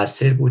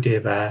مؤثر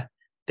بوده و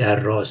در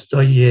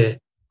راستای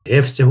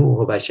حفظ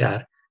حقوق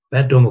بشر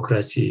و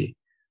دموکراسی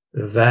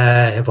و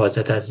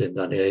حفاظت از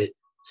زندانیان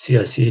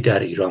سیاسی در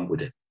ایران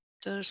بوده.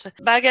 درسته.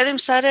 برگردیم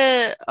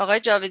سر آقای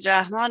جاوید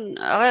رحمان.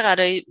 آقای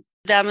غرایی،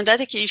 در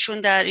مدتی که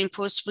ایشون در این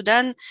پست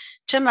بودن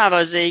چه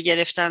مواضعی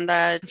گرفتن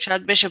و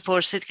شاید بشه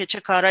پرسید که چه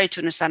کارهایی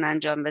تونستن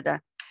انجام بدن؟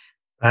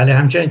 بله،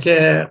 همچنین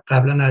که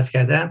قبلا عرض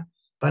کردم،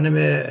 خانم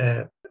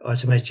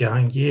عاصمه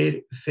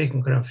جهانگیر فکر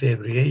میکنم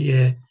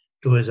فوریه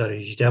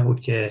 2018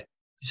 بود که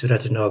به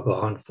صورت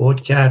ناگهان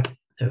فوت کرد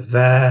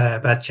و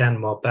بعد چند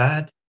ماه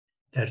بعد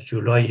در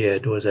جولای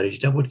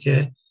 2018 بود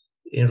که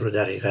این رو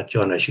در حقیقت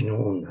جانشین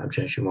اون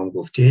همچنین شما هم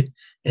گفتید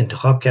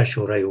انتخاب کرد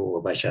شورای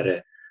حقوق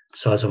بشر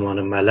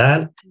سازمان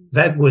ملل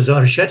و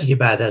گزارشاتی که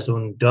بعد از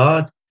اون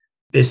داد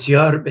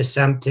بسیار به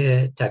سمت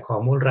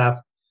تکامل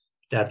رفت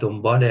در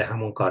دنبال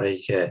همون کاری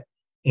که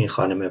این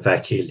خانم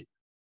وکیل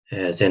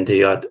زنده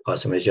یاد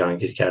عاصمه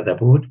جهانگیر کرده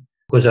بود.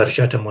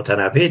 گزارشات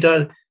متنوعی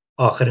داد.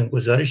 آخرین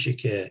گزارشی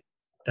که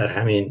در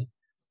همین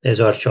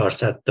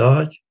 1400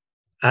 داد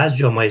از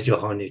جامعه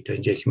جهانی تا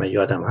اینجا که من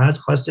یادم هست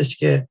خواستش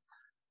که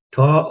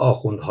تا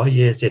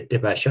آخوندهای ضد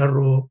بشر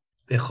رو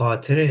به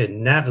خاطر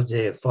نقض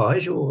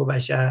فاحش حقوق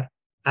بشر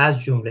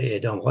از جمله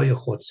اعدام‌های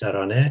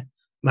خودسرانه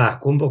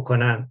محکوم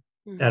بکنن.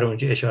 در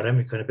اونجا اشاره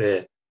میکنه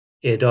به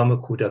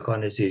اعدام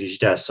کودکان زیر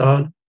 18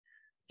 سال،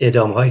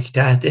 اعدام‌هایی که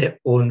تحت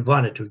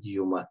عنوان تو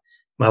گیوم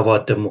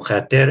مواد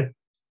مخدر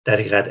در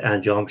حقیقت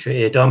انجام شد،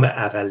 اعدام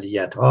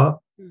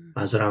اقلیت‌ها،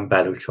 منظورم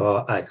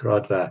بلوچ‌ها،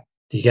 اکراد و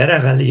دیگر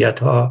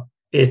اقلیت‌ها،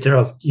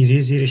 اعتراف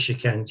گیری زیر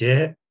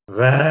شکنجه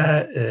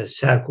و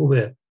سرکوب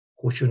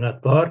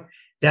خشونتبار،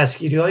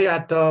 دستگیری‌های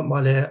حتی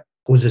مال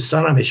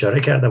خوزستان هم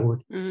اشاره کرده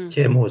بود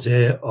که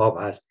موضع آب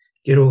هست،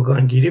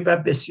 گروگانگیری و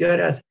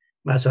بسیار از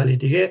مسائل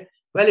دیگه.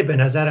 ولی به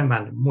نظر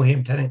من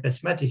مهمترین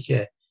قسمتی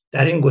که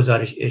در این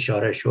گزارش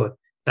اشاره شد،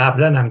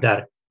 قبلا هم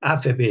در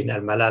عفو بین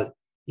الملل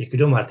یکی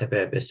دو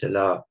مرتبه به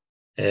اصطلاح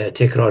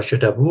تکرار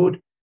شده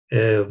بود،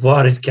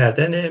 وارد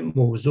کردن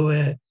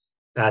موضوع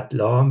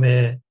قتل عام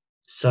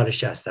سال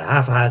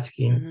 67 هست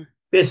که این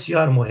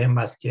بسیار مهم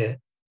است که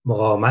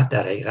مقاومت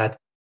در حقیقت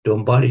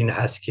دنبال این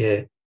هست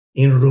که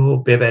این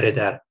رو ببره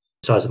در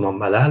سازمان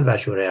ملل و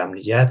شورای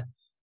امنیت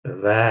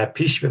و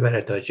پیش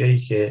ببره تا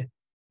جایی که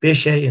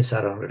بشه این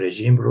سران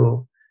رژیم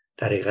رو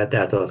در حقیقت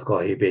در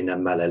دادگاهی بین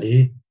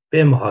المللی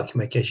به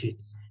محاکمه کشید.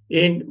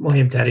 این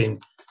مهمترین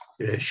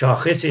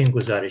شاخص این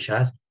گزارش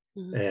هست،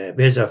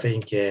 به اضافه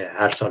این که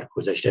هر سال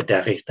گذشته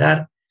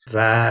دقیق‌تر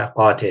و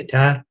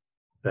قاطع‌تر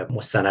و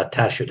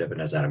مستندتر شده به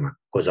نظر من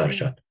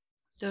گزارشات.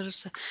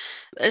 درسته.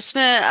 اسم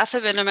عفو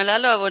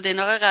بین‌الملل آوردین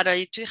آقای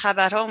غرایی. توی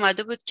خبرها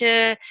اومده بود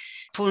که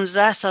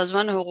 15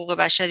 سازمان حقوق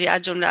بشری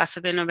از جمله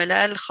عفو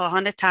بین‌الملل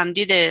خواهان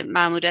تمدید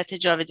مأموریت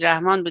جاوید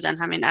رحمان بودن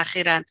همین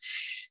اخیراً.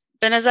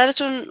 به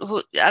نظرتون،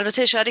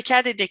 البته اشاره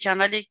کردید یکم،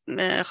 ولی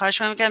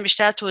خواهش می‌کنم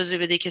بیشتر توضیح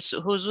بدید که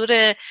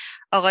حضور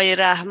آقای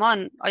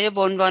رحمان آیا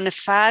به عنوان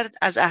فرد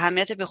از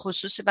اهمیت به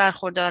خصوصی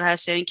برخوردار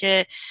هست یا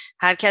اینکه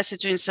هر کسی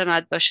تو این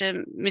سمت باشه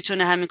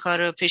میتونه همین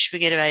کار رو پیش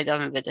بگیره و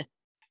ادامه بده؟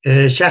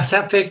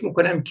 شخصا فکر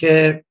میکنم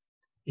که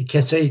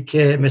کسایی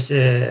که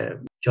مثل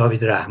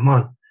جاوید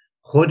رحمان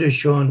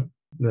خودشون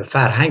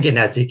فرهنگ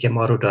نزدیک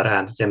ما رو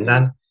دارن،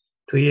 ضمناً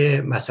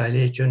توی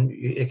مسائل، چون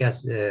یک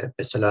از به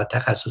اصطلاح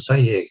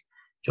تخصصهای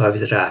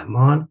جاوید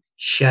رحمان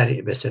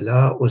به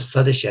اصطلاح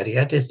استاد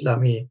شریعت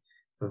اسلامی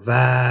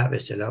و به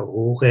اصطلاح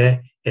حقوق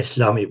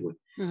اسلامی بود.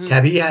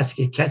 طبیعی است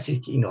که کسی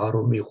که اینها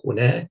رو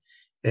میخونه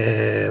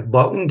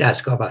با اون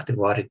دستگاه وقتی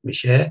وارد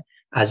میشه،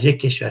 از یک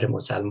کشور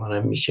مسلمان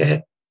هم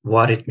میشه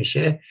وارد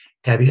میشه،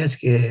 طبیعی است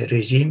که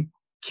رژیم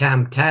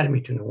کمتر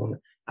میتونه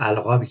اون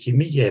القابی که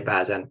میگه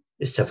بعضا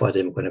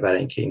استفاده میکنه برای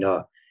اینکه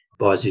اینا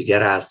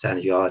بازیگر هستن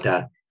یا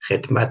در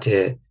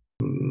خدمت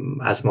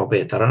از ما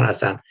بهتران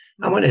هستن،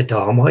 اما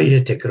اتهام‌های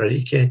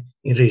تکراری که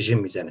این رژیم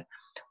میزنه.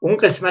 اون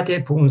قسمت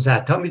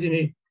 15 تا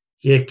میدونید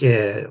یک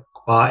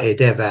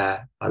قاعده و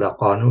حالا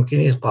قانون که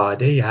نیست،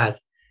 قاعده‌ای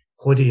هست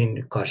خود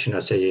این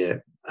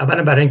کارشناسه.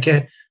 اولا برای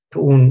اینکه تو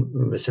اون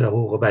مثلا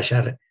حقوق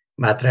بشر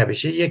مطرح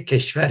بشه، یک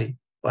کشوری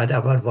باید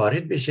اول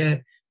وارد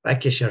بشه و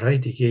کشورهای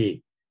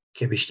دیگه‌ای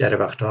که بیشتر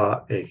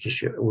وقتا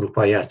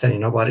اروپایی هستن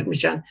اینا وارد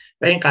میشن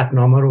و این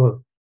قطعنامه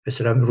رو به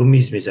اصطلاح رو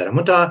میز میذارن.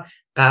 منتها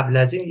قبل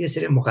از این یه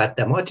سری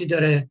مقدماتی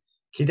داره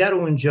که در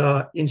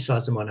اونجا این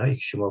سازمان هایی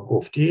که شما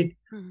گفتید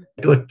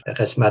دو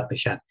قسمت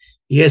میشن.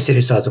 یه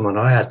سری سازمان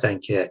های هستن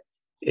که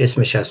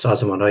اسمش از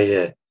سازمان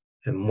های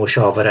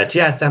مشاورتی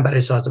هستن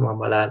برای سازمان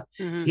ملل،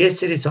 یه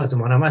سری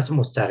سازمان هم هست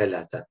مستقل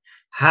هستن.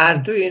 هر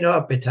دو اینا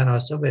به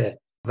تناسب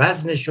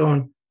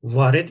وزنشون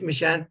وارد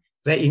میشن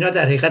و اینا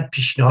در حقیقت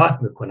پیشنهاد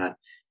میکنن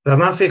و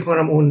من فکر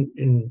کنم اون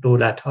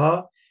دولت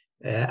ها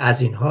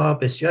از اینها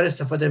بسیار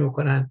استفاده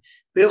میکنن،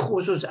 به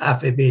خصوص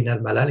عفو بین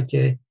الملل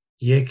که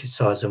یک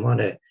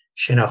سازمان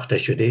شناخته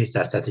شده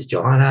در سطح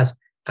جهان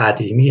هست،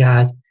 قدیمی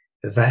هست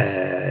و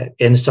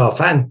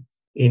انصافاً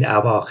این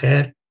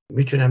اواخر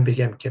میتونم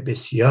بگم که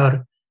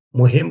بسیار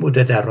مهم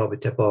بوده در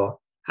رابطه با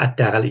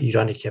حداقل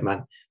ایرانی که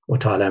من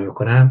مطالعه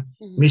میکنم.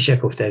 میشه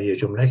گفت در یه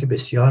جمله که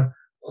بسیار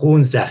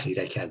خون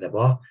ذخیره کرده،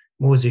 با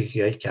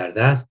موضوعیتی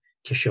کرده است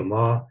که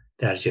شما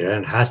در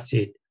جریان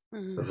هستید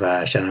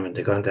و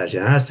شنوندگان در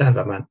جریان هستند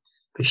و من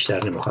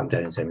بیشتر نمیخوام در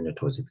این زمینه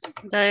توضیح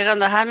بدم.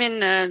 دقیقاً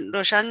همین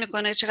روشن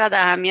میکنه چقدر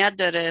اهمیت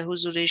داره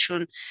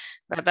حضورشون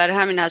و برای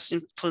همین از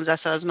این 15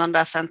 سازمان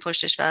رفتن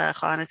پشتش و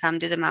خواهان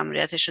تمدید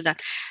ماموریت شدن.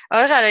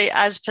 آقای غرایی،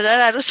 از پدر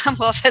عروس هم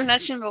غافل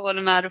نشین به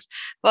قول معروف،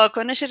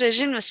 واکنش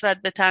رژیم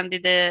نسبت به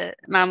تمدید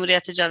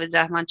ماموریت جاوید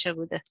رحمان چه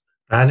بوده؟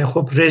 بله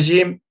خب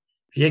رژیم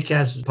یکی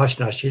از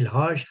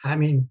پاشناشیل‌هاش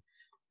همین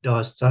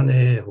داستان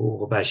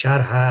حقوق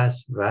بشر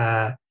هست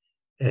و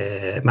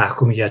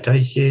محکومیت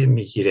هایی که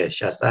میگیره.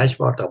 68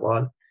 بار تا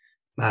بال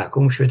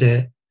محکوم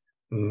شده.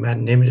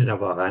 من نمیدونم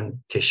واقعا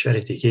کشور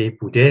دیگه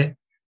بوده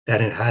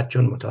در این حد،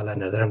 چون مطالعه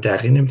ندارم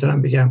دقیق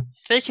نمیتونم بگم.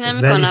 فکر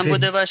نمی‌کنم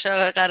بوده باشه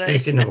آقای غرایی.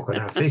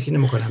 فکر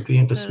نمی‌کنم توی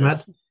این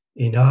قسمت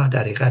اینا در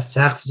حقیقت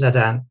سقف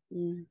زدن.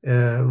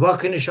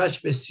 واکنشاش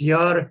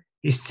بسیار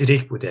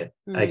هیستریک بوده.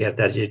 اگر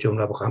در یه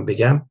جمله بخوام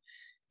بگم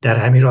در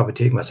همین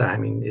رابطه مثلا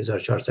همین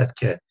 1400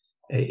 که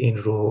این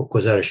رو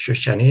گزارش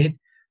شنید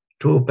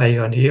تو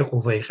بیانیه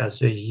قوه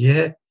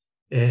قضاییه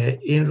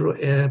این رو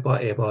با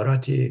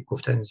عباراتی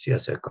گفتن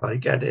سیاست کاری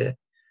کرده،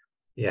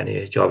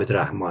 یعنی جاوید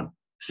رحمان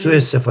سوء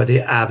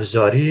استفاده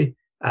ابزاری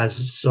از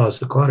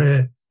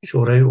سازوکار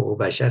شورای حقوق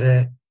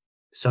بشر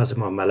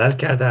سازمان ملل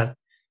کرده است.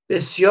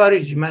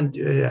 بسیاری من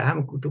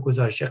هم تو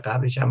گزارش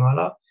قبلش هم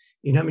حالا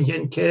اینا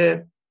میگن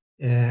که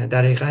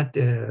در حقیقت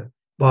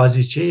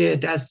بازیچه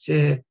دست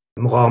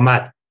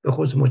مقاومت به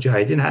خصوص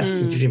مجاهدین هست،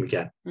 اینجوری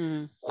میگن.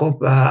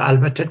 خب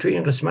البته تو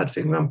این قسمت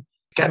فکر کنم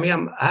کمی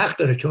هم حق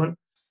داره، چون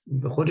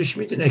خودش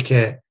میدونه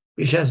که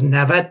بیش از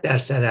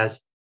 90%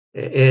 از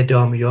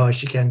اعدامی‌ها،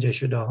 شکنجه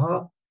شده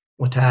ها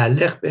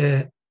متعلق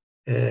به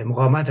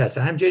مقاومت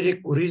هستن. همینجوری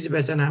یک گریز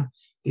بزنم،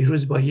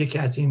 دیروز با یکی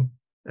از این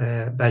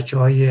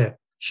بچه‌های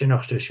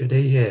شناخته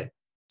شده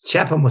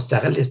چپ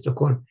مستقل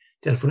استکهلم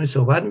تلفنی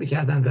صحبت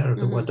می‌کردم در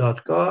رابطه با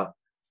دادگاه.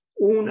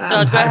 اون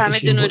دادگاه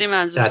حمید نوری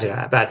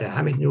منظور. بعد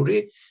حمید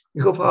نوری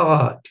میگفت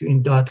آقا تو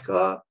این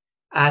دادگاه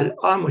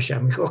الان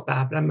میگفت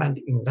قبلا من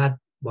اینقدر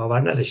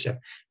باور نداشتم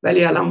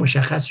ولی الان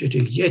مشخص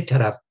شده یه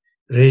طرف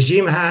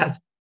رژیم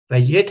هست و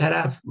یه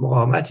طرف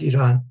مقاومت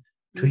ایران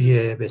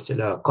توی به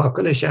اصطلاح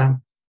کاکلش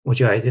هم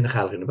مجاهدین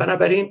خلقی.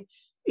 بنابراین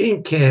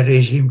این که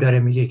رژیم داره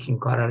میگه که این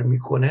کارا رو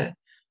میکنه،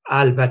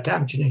 البته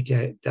همچنین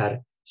که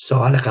در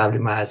سوال قبلی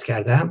من عرض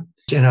کردم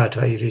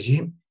جنایت‌های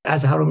رژیم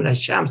از هرمون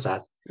الشمس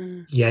هست.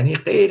 یعنی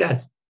غیر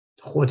از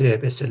خود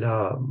به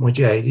اصطلاح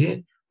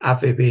مجاهدین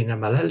عفو بین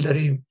الملل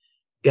داریم،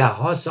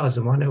 ده‌ها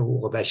سازمان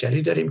حقوق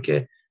بشری داریم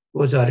که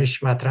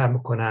گزارش مطرح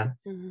میکنن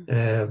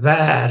و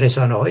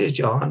رسانه‌های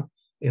جهان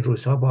این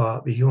روزها با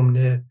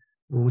بیمن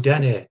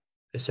بودن به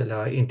اصطلاح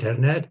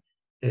اینترنت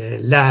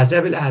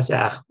لحظه به لحظه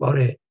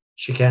اخبار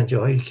شکنجه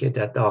هایی که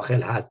در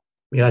داخل هست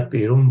میاد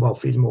بیرون با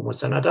فیلم و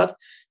مستندات.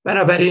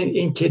 بنابراین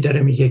این که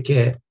داره میگه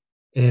که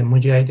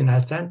مجاهدین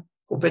هستن،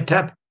 خب به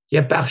طب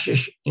یه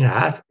بخشش این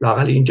حرف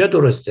لااقل اینجا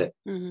درسته.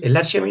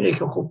 علتش اینه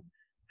که خب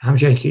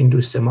همچنین که این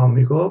دوست ما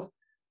میگفت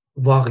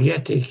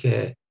واقعیتی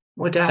که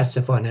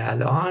متاسفانه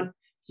الان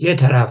یه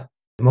طرف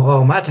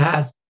مقاومت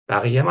هست،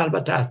 بقیه هم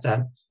البته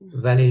هستن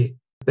ولی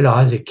به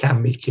لحاظ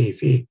کمی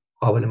کیفی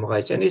قابل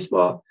مقایسه نیست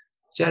با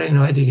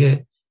جریان‌های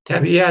دیگه.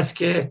 طبیعی است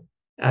که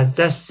از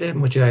دست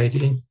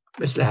مجاهدین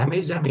مثل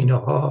همه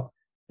زمینه‌ها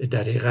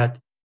در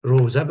حقیقت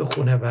روزه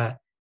بخونه و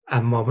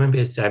عمامه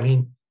به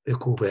زمین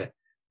بکوبه.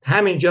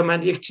 همینجا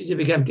من یک چیزی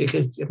بگم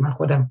دیگه، من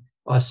خودم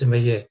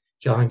عاصمه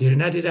جهانگیری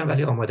ندیدم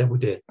ولی آماده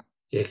بوده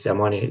یک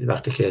زمانی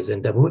وقتی که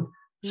زنده بود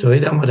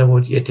سوئد آماده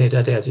بود، یه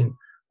تعدادی از این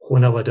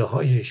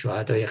خانواده‌های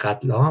شهدای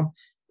قتل عام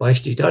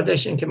باش دیدار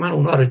داشتن که من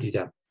اونها رو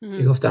دیدم.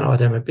 میگفتن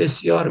آدم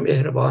بسیار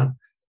مهربان،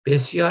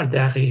 بسیار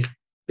دقیق،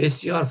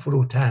 بسیار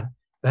فروتن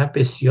و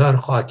بسیار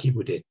خاکی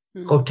بوده.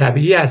 خب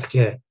طبیعی است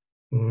که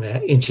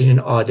این چنین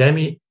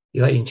آدمی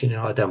یا این چنین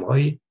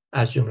آدم‌هایی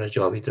از جمله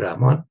جاوید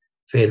رحمان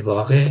فعل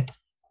واقع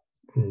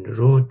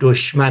رو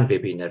دشمن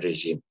ببینه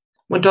رژیم.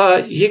 منتها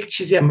یک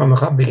چیزی هم من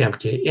میخوام بگم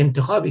که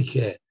انتخابی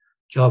که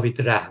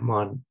جاوید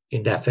رحمان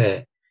این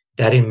دفعه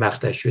در این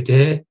مقطع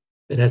شده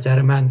به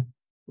نظر من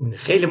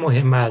خیلی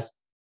مهم است.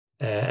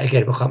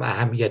 اگر بخوام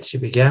اهمیتش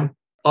بگم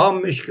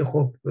عامش که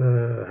خب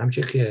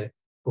همچنین که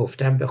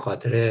گفتم به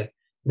خاطر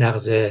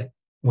نقض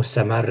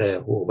مستمر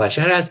حقوق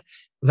بشر است،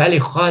 ولی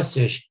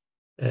خاصش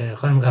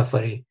خانم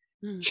غفاری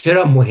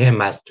چرا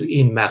مهم است تو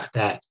این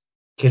مقطع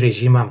که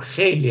رژیم هم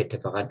خیلی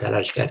اتفاقا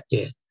تلاش کرد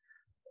که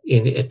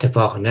این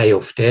اتفاق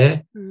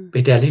نیفته،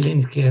 به دلیل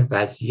اینکه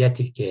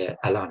وضعیتی که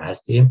الان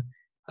هستیم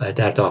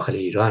در داخل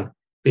ایران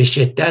به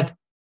شدت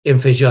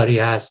انفجاری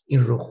هست. این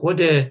رو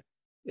خود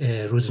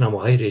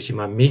روزنامه‌های رژیم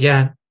هم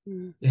میگن.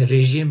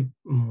 رژیم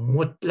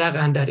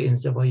مطلقاً در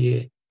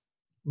انزوای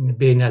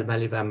بین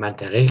المللی و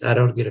منطقه‌ای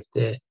قرار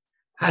گرفته.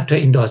 حتی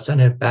این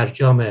داستان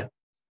برجام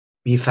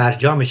بی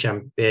فرجامش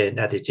هم به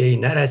نتیجه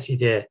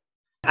نرسیده.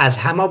 از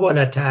همه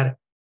بالاتر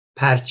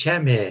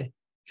پرچم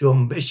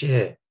جنبش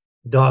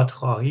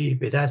دادخواهی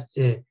به دست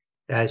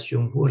رئیس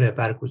جمهور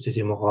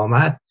برگزیده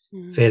مقاومت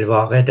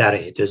فی‌الواقع در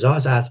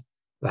اهتزاز است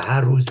و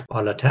هر روز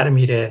بالاتر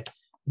میره.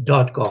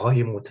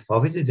 دادگاه‌های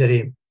متفاوتی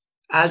داریم،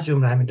 از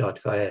جمله همین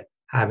دادگاه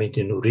حمید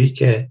نوری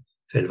که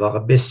فی‌الواقع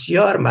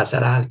بسیار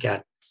مسئله حل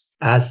کرد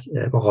از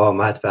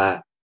مقاومت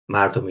و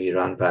مردم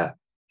ایران و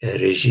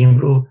رژیم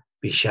رو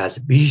بیش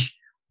از بیش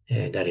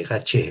در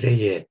حقیقت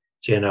چهره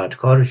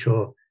جنایتکارش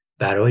رو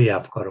برای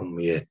افکار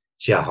عمومی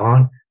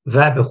جهان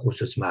و به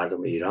خصوص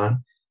مردم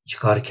ایران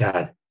چیکار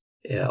کرد؟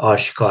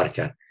 آشکار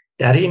کرد.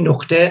 در این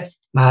نقطه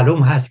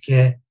معلوم هست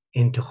که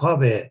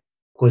انتخاب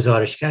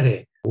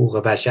گزارشگر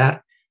حقوق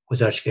بشر،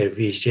 گزارشگر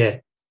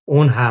ویژه،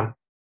 اون هم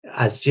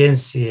از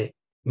جنسی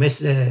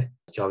مثل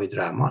جاوید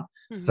رحمان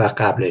و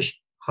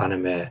قبلش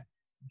خانم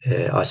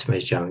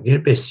آسمه جهانگیر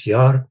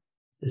بسیار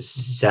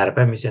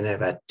ضربه میزنه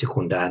و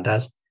تکون دهنده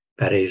است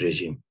برای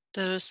رژیم.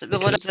 درسته. به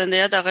قول زنده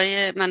یاد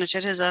آقای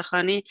منوچهر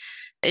هزارخانی،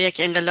 یک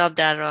انقلاب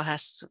در راه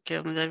هست که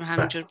امیدواریم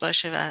همینجور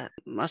باشه و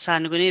ما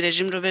سرنگونی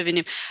رژیم رو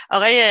ببینیم.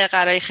 آقای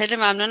قرایی خیلی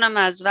ممنونم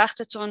از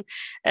وقتتون.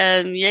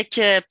 یک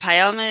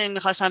پیام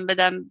میخواستم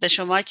بدم به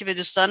شما که به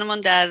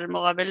دوستانمون در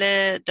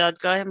مقابل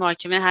دادگاه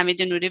محاکمه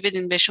حمید نوری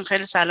بدین، بهشون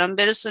خیلی سلام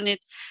برسونید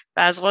و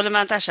از قول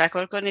من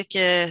تشکر کنید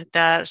که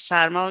در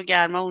سرما و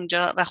گرما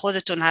اونجا و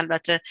خودتون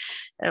البته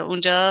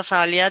اونجا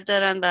فعالیت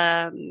دارن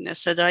و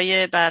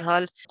صدای به هر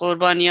حال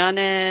قربانیان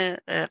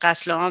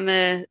قتل عام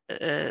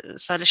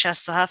سال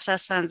 67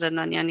 هستن،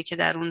 زندانیانی که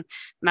در اون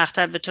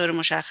مقطع به طور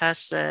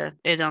مشخص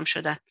اعدام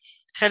شدن.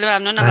 خیلی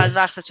ممنونم از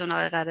وقتتون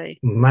آقای قرایی.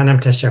 منم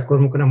تشکر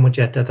میکنم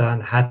مجددا.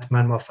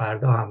 حتما ما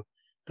فردا هم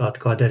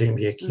دادگاه داریم،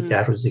 یکی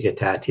در روز دیگه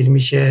تعطیل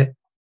میشه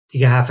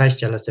دیگه، 7-8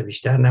 جلسه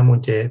بیشتر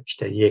نمونده،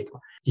 بیشتر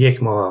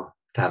یک ماه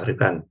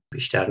تقریبا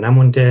بیشتر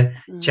نمونده.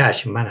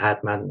 چشم، من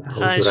حتما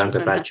حضورم به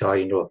بچه‌ها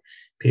اینو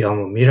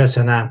پیامو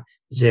میرسونم.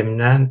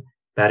 ضمناً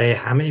برای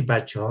همه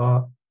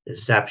بچه‌ها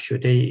ضبط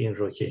شده این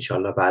رو که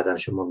انشالله بعدا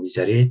شما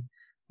میذارید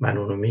من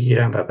اونو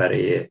میگیرم و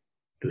برای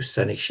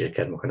دوستانی که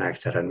شرکت میکنه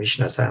اکثرا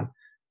میشناسم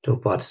تو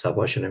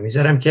واتساپاشونو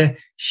میذارم که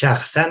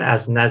شخصا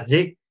از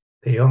نزدیک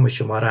پیام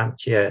شما رو هم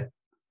که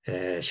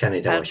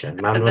شنیده باشن.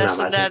 ممنونم.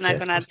 دست در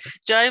نکند.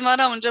 جای ما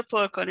رو اونجا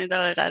پر کنید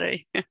آقای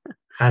قرایی.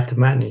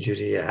 حتما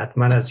اینجوریه.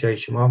 حتما از جای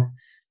شما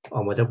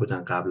آماده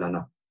بودن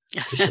قبلا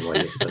شما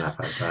یک دو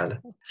نفر.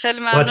 بله. خیلی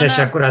ممنونم. با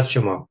تشکر از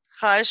شما.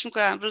 خواهش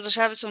میکنم. روز و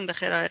شبتون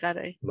بخیر آقای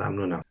قرایی.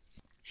 ممنونم.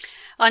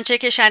 آنچه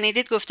که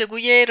شنیدید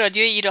گفتگوی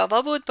رادیو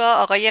ایراوا بود با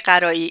آقای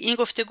قرایی. این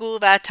گفتگو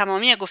و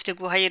تمامی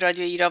گفتگوهای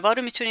رادیو ایراوا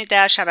رو میتونید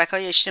در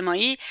شبکه‌های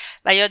اجتماعی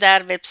و یا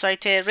در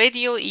وبسایت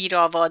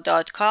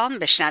radioirava.com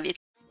بشنوید.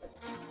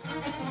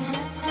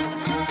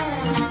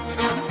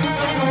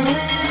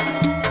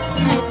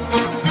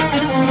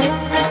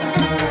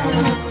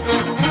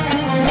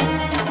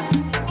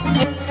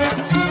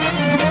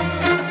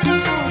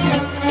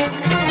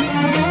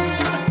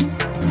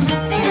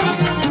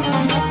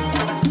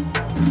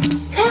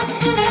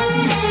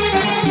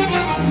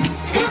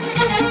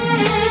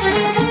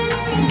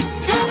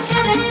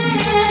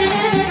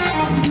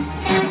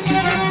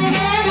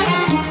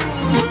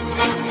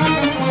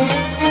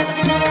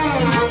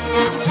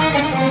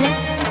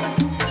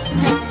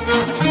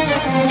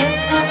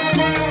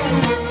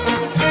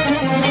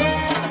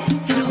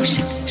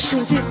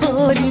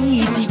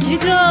 حالی دیگه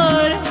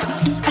دارم،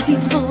 از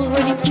این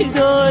حالی که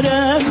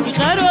دارم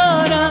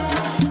بیقرارم،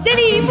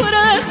 دلی پر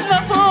از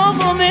وفا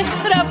و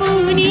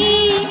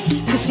مهربونی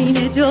تو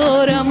سینه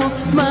دارم و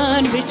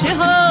من به چه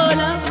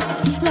حالم،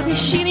 لب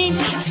شیرین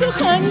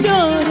سخن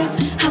دارم،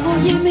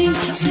 هوای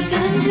می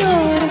زدن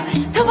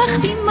دارم، تا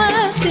وقتی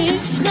مست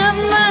عشقم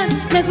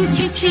من نگو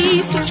که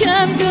چیزی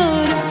کم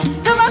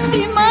دارم، تا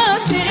وقتی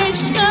مست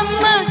عشقم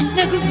من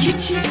نگو که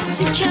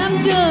چیزی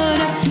کم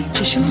دارم،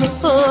 چشم و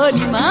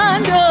حالی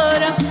من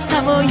دارم،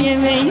 هوای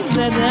می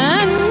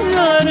زدن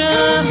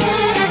دارم.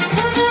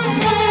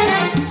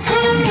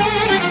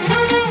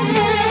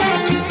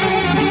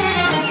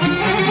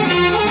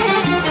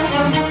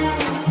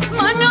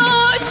 من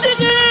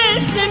عاشق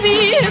عشق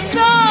بی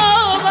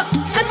حسابم،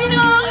 از این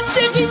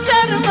عاشقی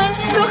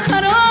سرمست و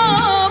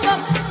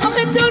خرابم،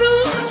 آخه دو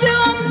روز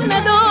هم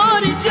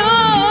نداره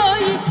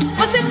جایی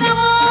واسه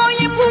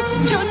هوای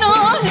پوچ و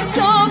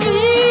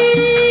ناحسابی،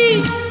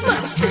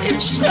 مست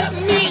عشقم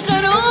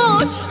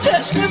بیقرار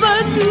چشم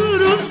بد دو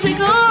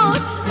روزگار،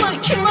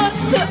 من که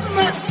مستم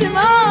مست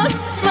من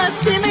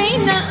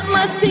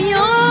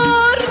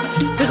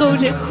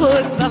قول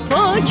خود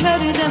وفا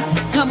کردم،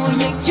 غم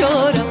و یک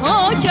جا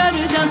رها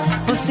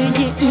کردم، واسه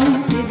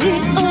این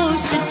دل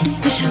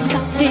عاشق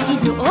نشستم ای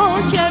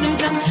دعا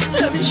کردم.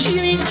 لب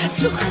شیرین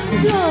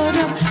سخن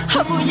دارم،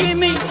 هوای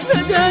می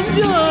زدن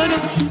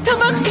دارم، تا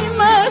وقتی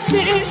مست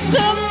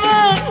عشقم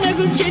من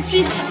نگو که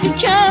چیزی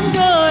کم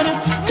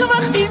دارم، تا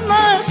وقتی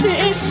مست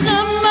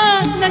عشقم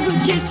من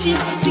نگو که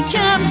چیزی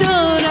کم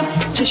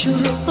دارم. چه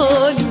شور و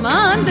حالی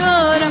من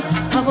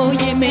دارم،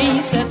 هوای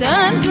می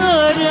زدن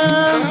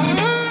دارم.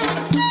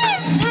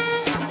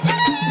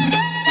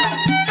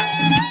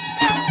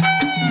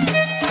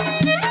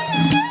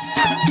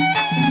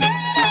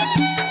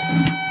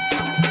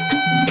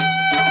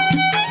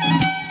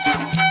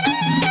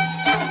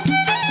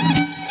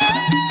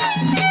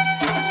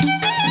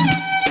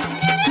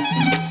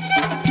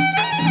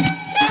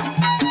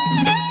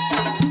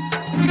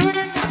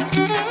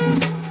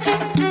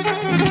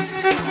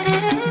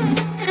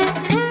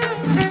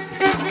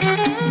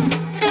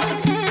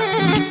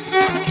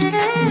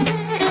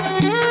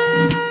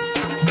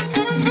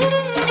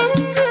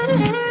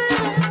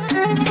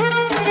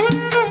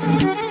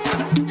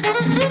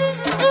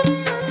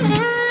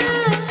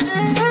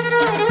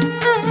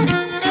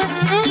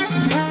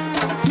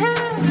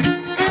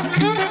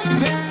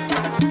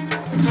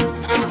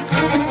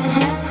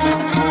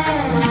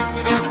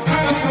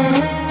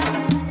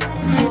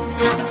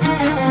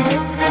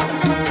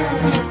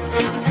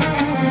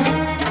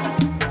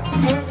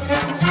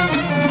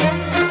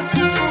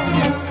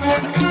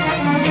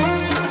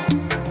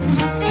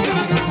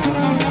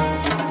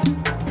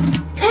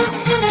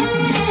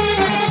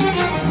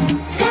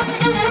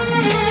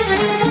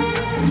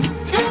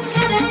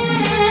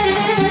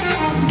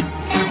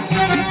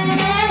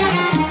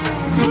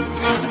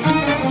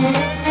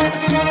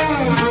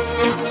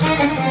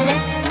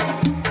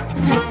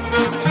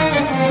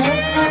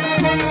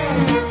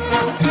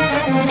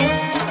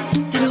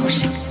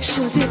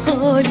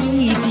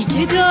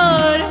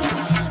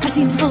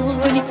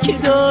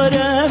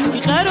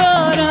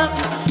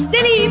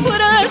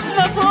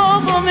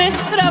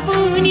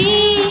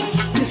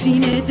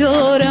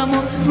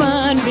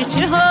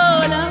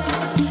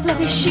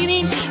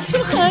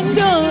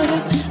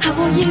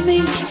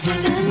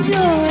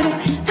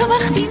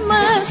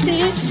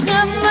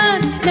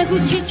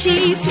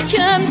 چیزی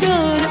کم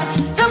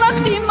دارم، تا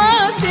وقتی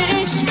مست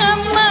عشقم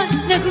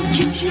من نگو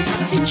که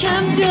چیزی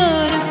کم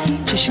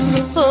دارم. چه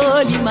شور و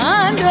حالی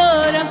من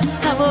دارم،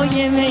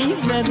 هوای می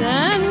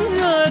زدن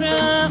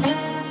دارم.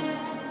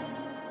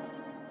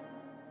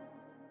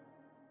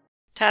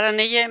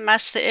 ترانه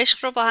مست عشق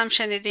رو با هم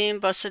شنیدیم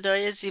با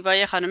صدای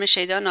زیبای خانم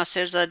شیدا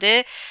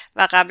ناصرزاده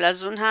و قبل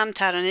از اون هم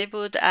ترانه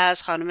بود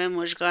از خانم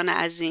مژگان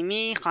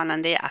عظیمی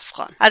خواننده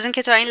افغان. از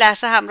اینکه تا این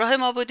لحظه همراه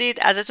ما بودید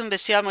ازتون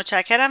بسیار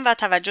متشکرم و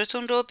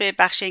توجهتون رو به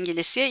بخش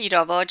انگلیسی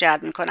ایراوا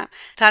جلب میکنم.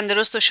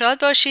 تندرست و شاد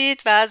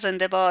باشید و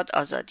زنده باد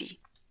آزادی.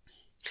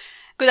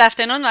 Good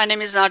afternoon, my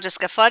name is Narges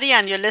Ghaffari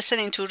and you're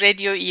listening to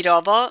Radio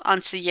Irava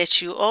on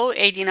CHUO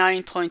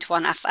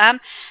 89.1 FM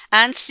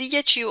and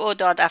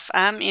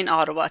CHUO.FM in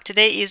Ottawa.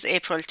 Today is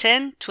April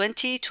 10,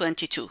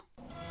 2022.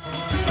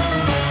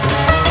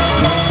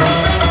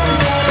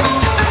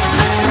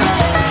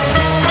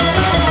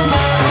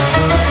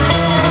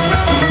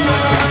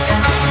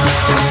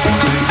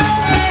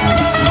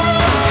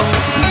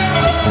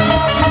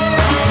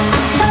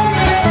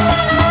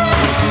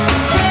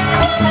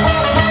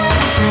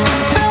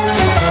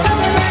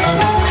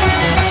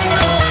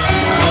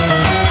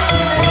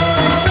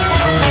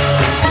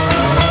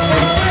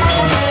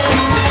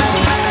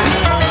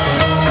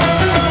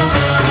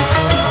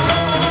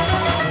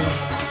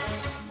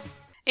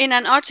 In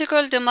an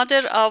article, the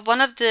mother of one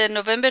of the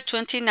November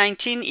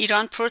 2019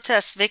 Iran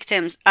protest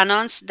victims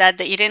announced that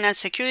the Iranian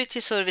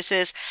security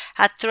services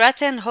had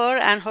threatened her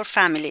and her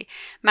family.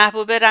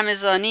 Mahbouba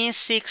Ramezani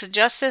seeks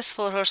justice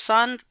for her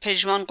son,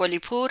 Pejman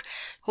Qolipur,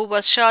 who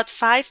was shot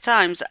 5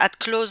 times at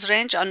close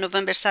range on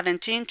November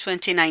 17,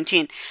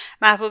 2019.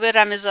 Mahbouba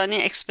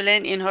Ramezani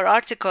explained in her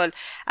article,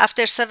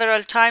 after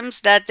several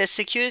times that the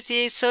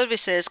security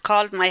services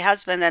called my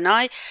husband and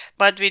I,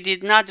 but we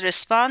did not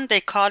respond, they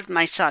called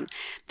my son.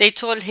 They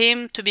told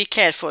him to be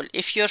careful.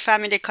 If your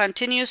family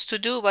continues to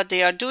do what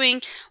they are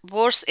doing,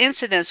 worse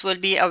incidents will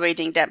be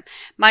awaiting them.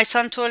 My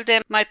son told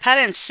them, my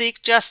parents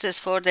seek justice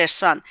for their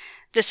son.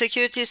 The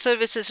security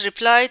services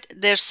replied,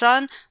 their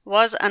son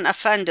was an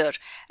offender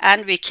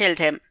and we killed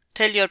him.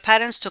 Tell your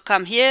parents to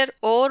come here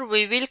or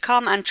we will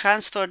come and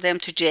transfer them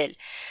to jail.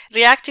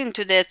 Reacting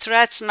to the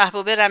threats,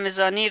 Mahbouba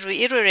Ramezani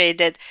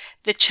reiterated,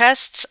 the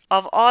chests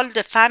of all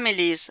the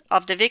families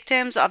of the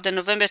victims of the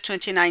November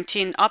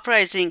 2019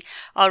 uprising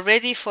are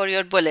ready for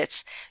your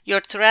bullets.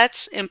 Your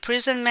threats,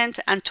 imprisonment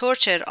and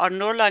torture are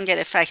no longer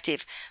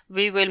effective.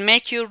 We will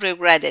make you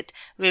regret it.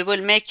 We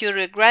will make you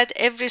regret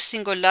every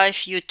single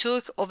life you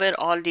took over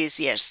all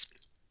these years.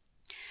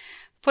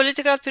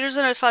 Political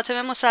prisoner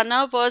Fatemeh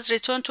Musanna was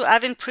returned to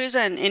Evin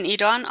prison in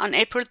Iran on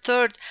April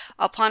 3rd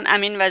upon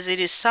Amin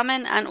Vaziri's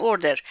summons and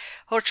order.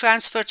 Her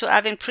transfer to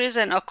Evin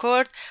prison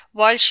occurred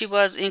while she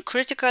was in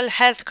critical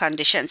health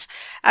conditions.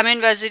 Amin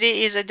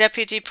Vaziri is a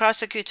deputy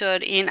prosecutor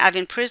in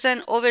Evin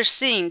prison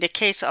overseeing the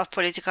case of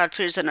political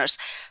prisoners.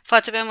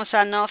 Fatemeh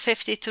Musanna,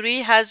 53,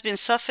 has been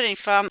suffering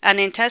from an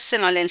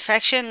intestinal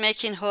infection,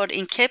 making her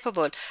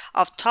incapable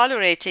of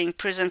tolerating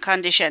prison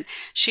conditions.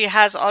 She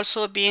has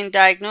also been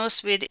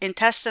diagnosed with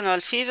intestinal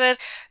fever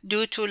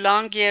due to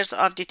long years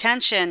of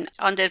detention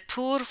under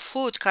poor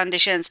food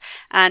conditions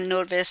and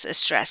nervous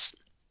stress.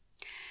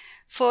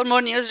 For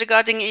more news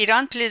regarding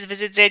Iran, please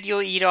visit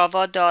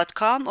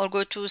radioirava.com or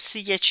go to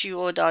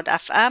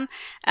chuo.fm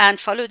and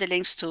follow the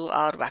links to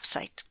our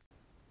website.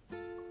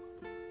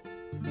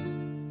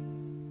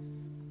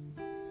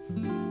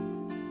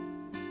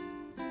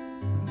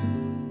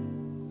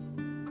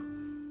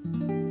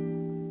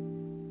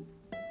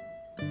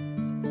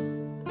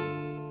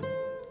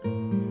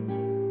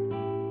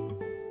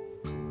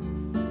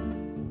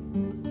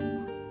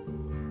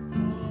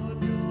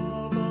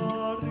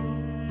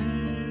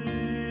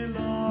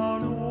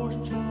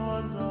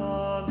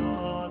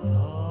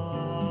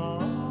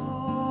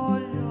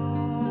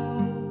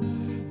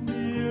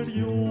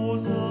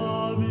 Yosa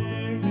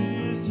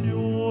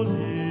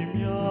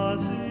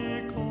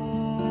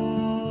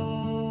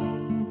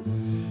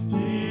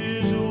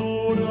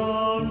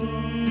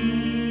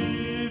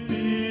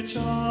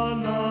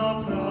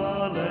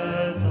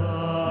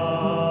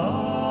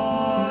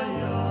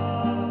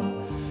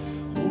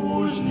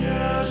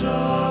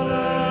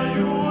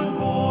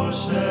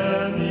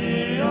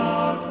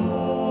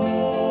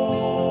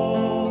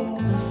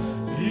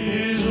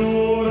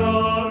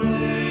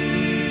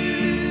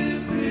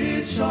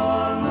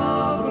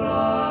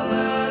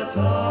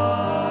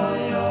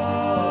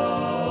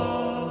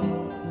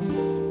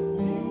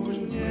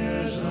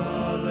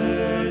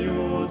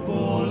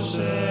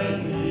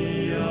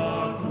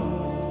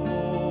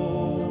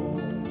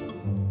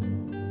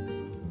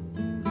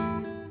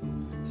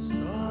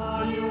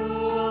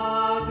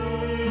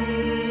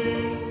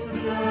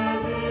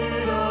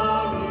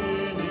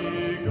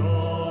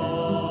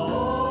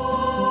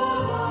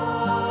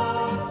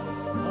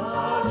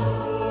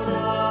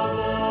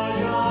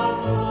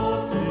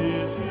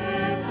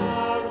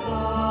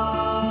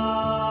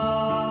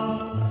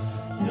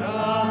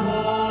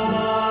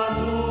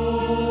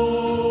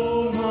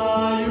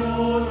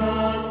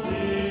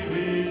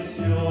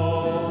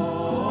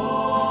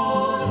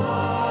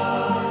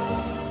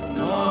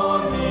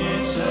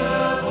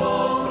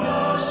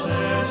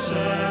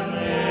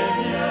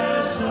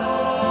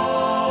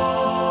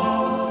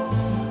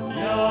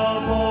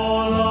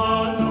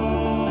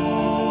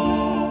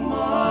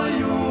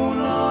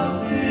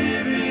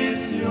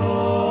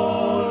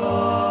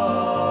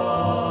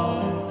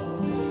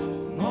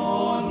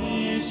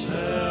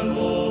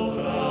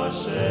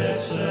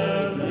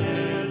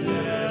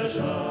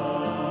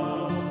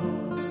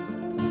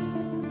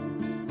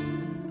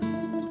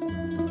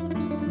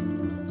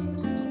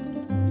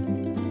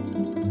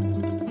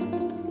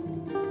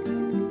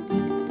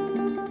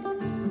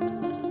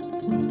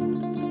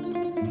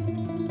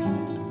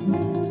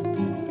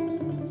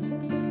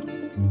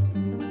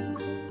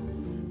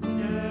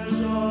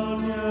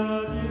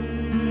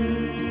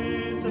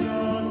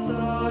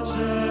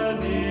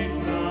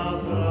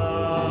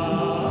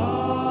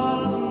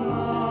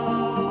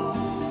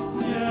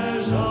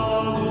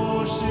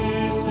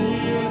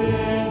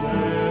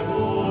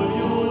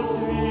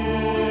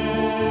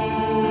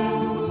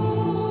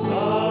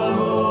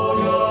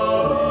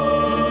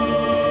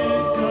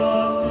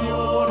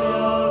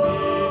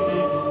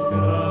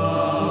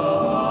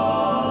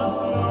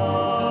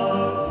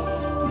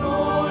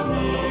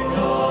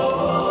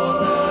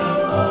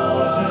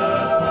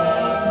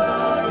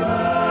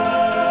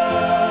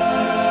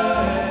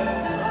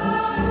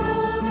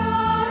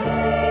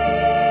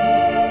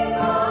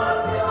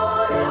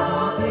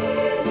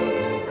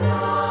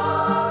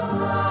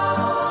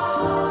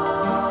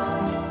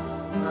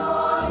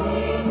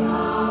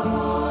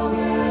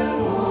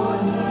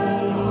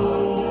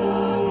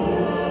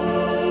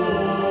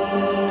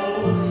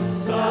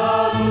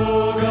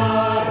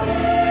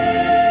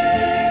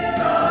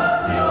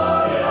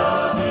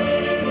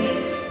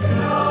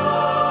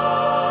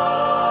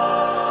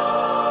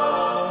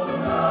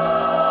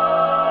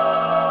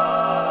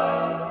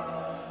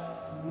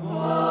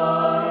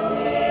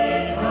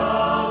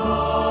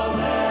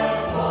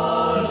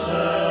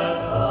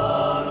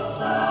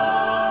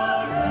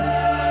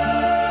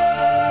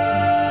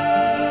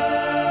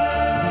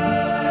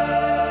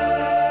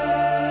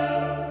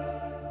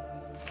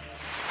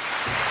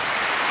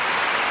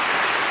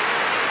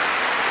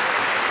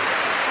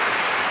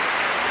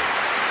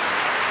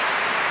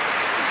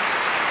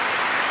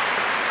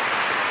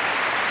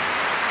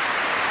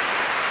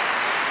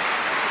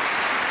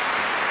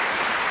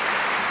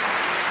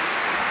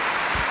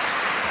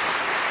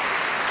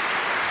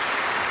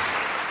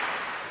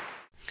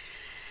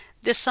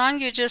The song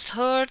you just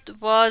heard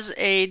was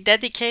a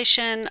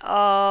dedication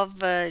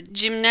of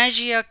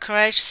Gymnasia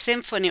Crash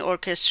Symphony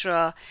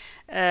Orchestra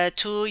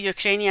to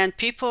Ukrainian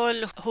people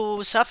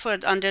who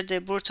suffered under the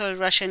brutal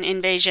Russian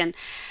invasion.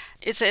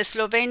 It's a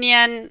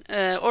Slovenian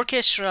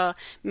orchestra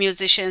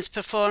musicians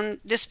performed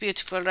this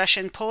beautiful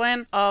Russian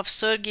poem of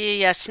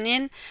Sergei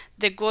Yasnin,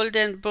 The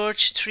Golden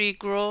Birch Tree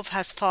Grove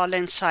Has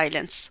Fallen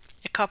Silence.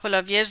 A couple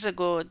of years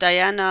ago,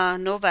 Diana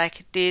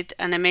Novak did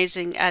an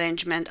amazing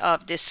arrangement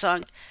of this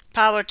song.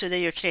 Power to the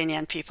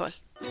Ukrainian people.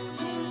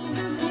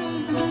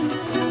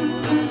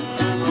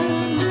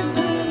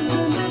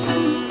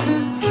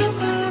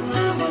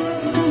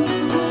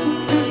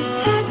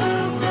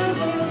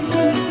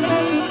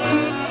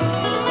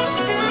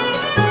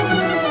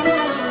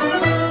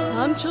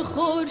 همچو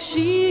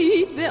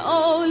خورشید به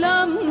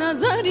عالم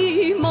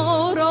نظری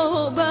ما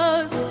را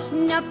بس،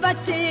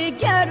 نفس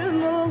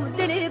گرم و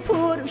دل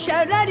پر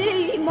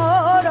شرری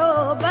ما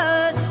را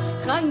بس،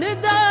 خنده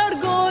در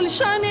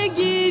گلشن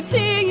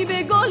گیتی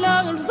به گل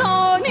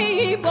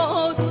ارزانی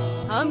باد،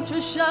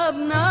 همچو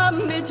شبنم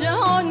به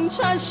جهان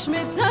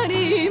چشم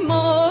تری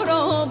ما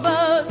را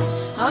بس،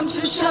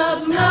 همچو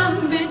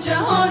شبنم به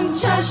جهان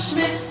چشم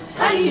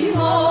تری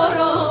ما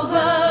را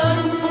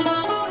بس.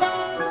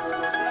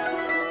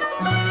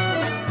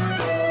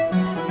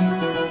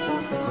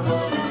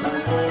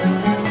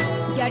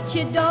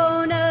 گرچه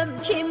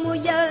دانم که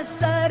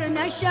میسر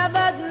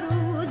نشود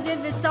روز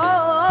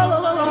وصال،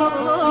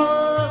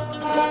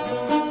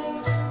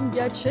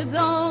 گرچه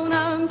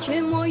دانم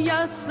که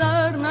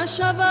میسر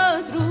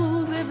نشود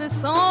روز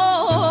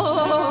وصال،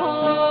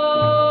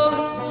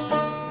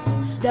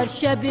 در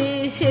شب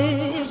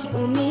هجر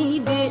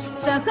امید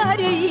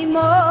سحری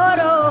ما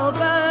را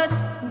بس،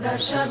 در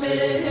شب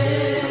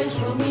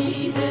هجر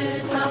امید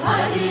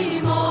سحری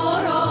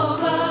ما را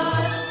بس.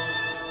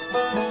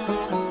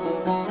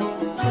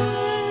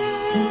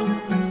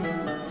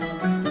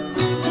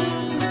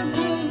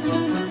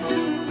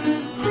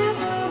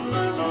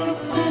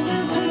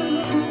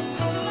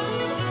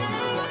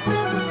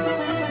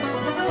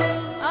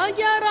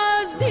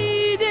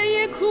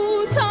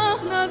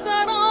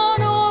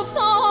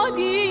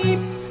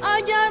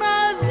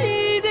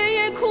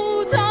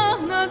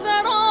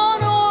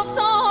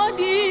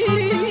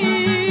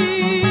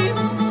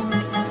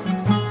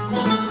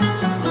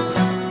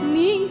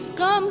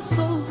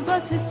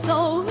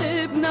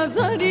 صاحب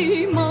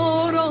نظری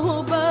ما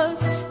را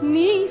بس،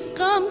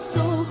 نیست غم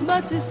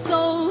صحبت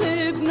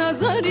صاحب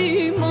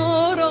نظری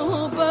ما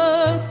را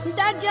بس،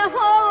 در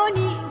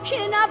جهانی که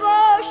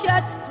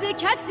نباشد ز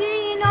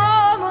کسی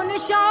نام و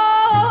نشان،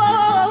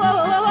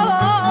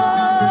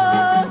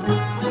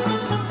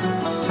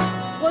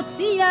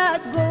 قدسی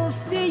از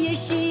گفته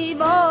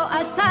شیوا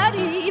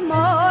اثری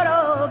ما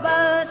را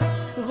بس،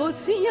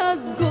 قدسی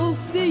از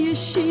گفته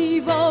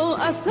شیوا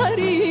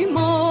اثری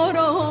ما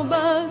را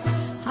بس،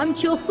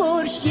 همچو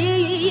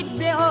خورشید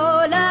به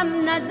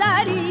عالم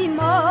نظری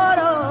ما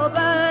را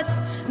بس،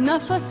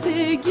 نفس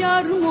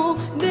گرم و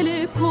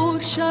دل پر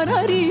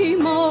شرری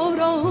ما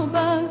را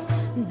بس،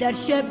 در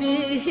شب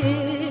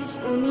هجر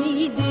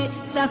امید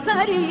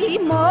سحری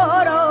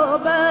ما را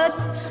بس،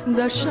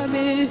 در شب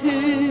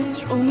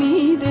هجر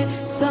امید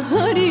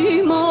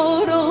سحری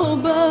ما را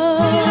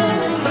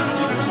بس.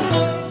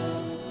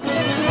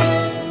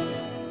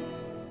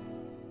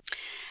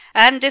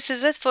 And this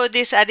is it for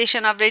this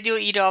edition of Radio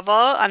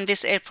Irava on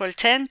this April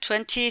 10,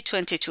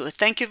 2022.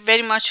 Thank you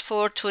very much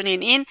for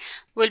tuning in.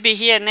 We'll be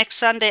here next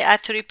Sunday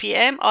at 3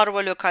 p.m.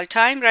 our local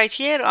time right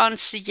here on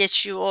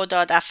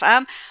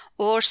chuo.fm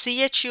or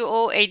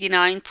chuo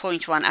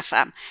 89.1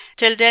 FM.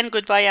 Till then,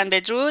 goodbye and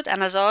bedrood,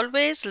 and as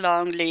always,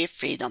 long live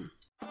freedom.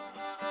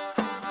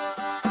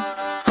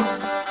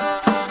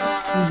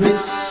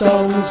 This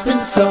song's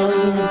been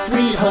sung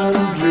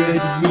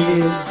 300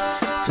 years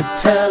to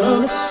tell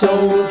of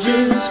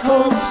soldiers'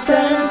 hopes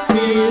and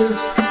fears.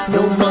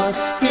 No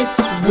muskets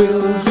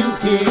will you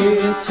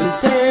hear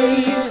today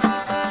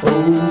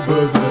over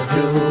the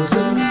hills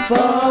and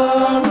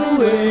far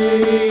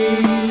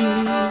away.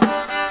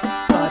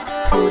 But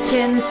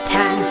Putin's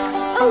tanks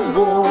a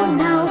war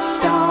now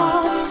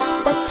start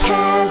that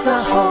tears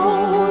a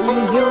hole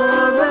in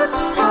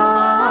Europe's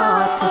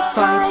heart. To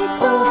fight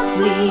or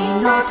flee,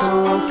 not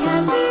all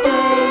can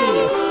stay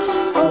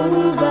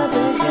over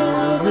the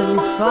hills and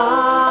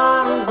far.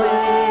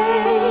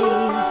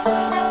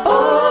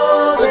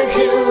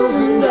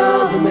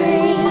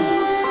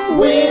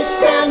 We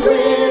stand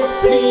with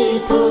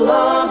people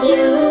of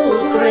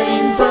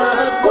Ukraine,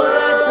 but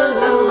words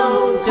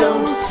alone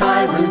don't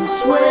tyrants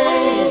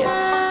sway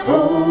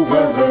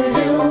over the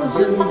hills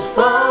and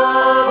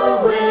far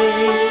away.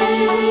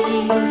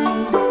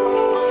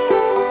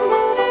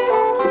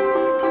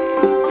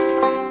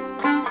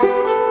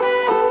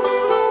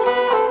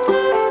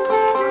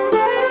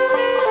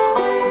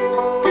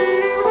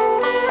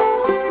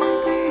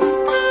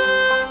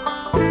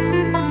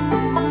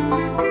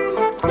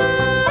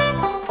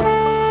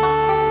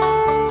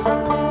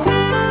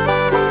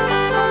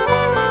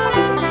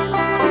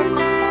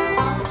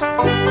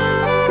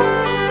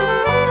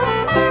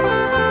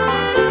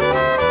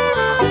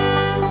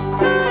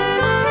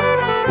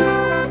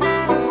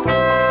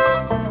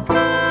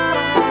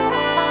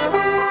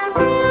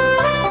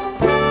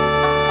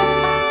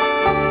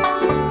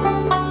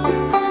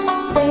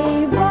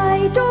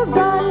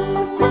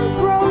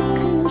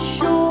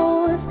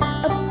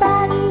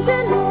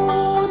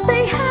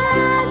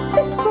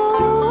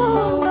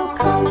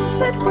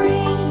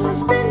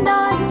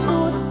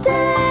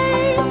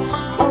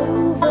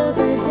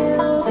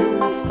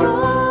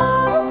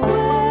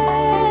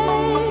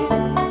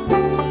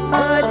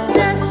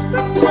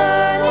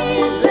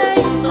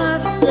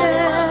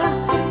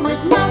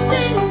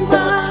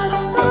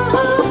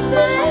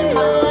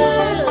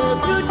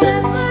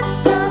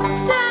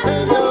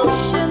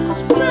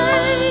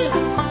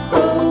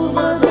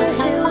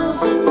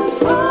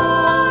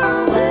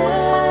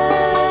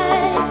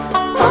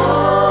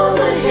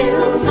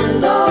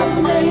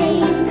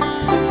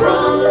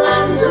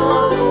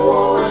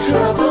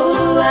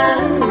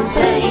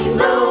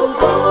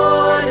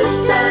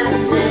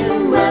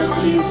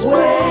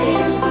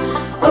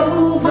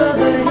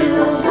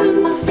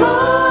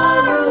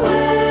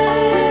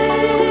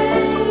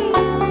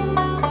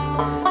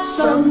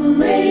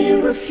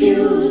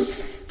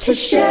 to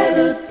shed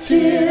a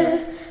tear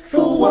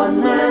for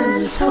one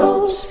man's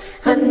hopes,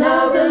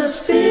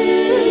 another's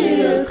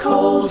fear.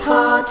 Cold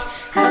heart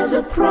has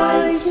a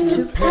price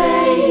to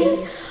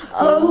pay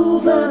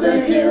over the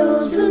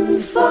hills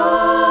and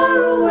far.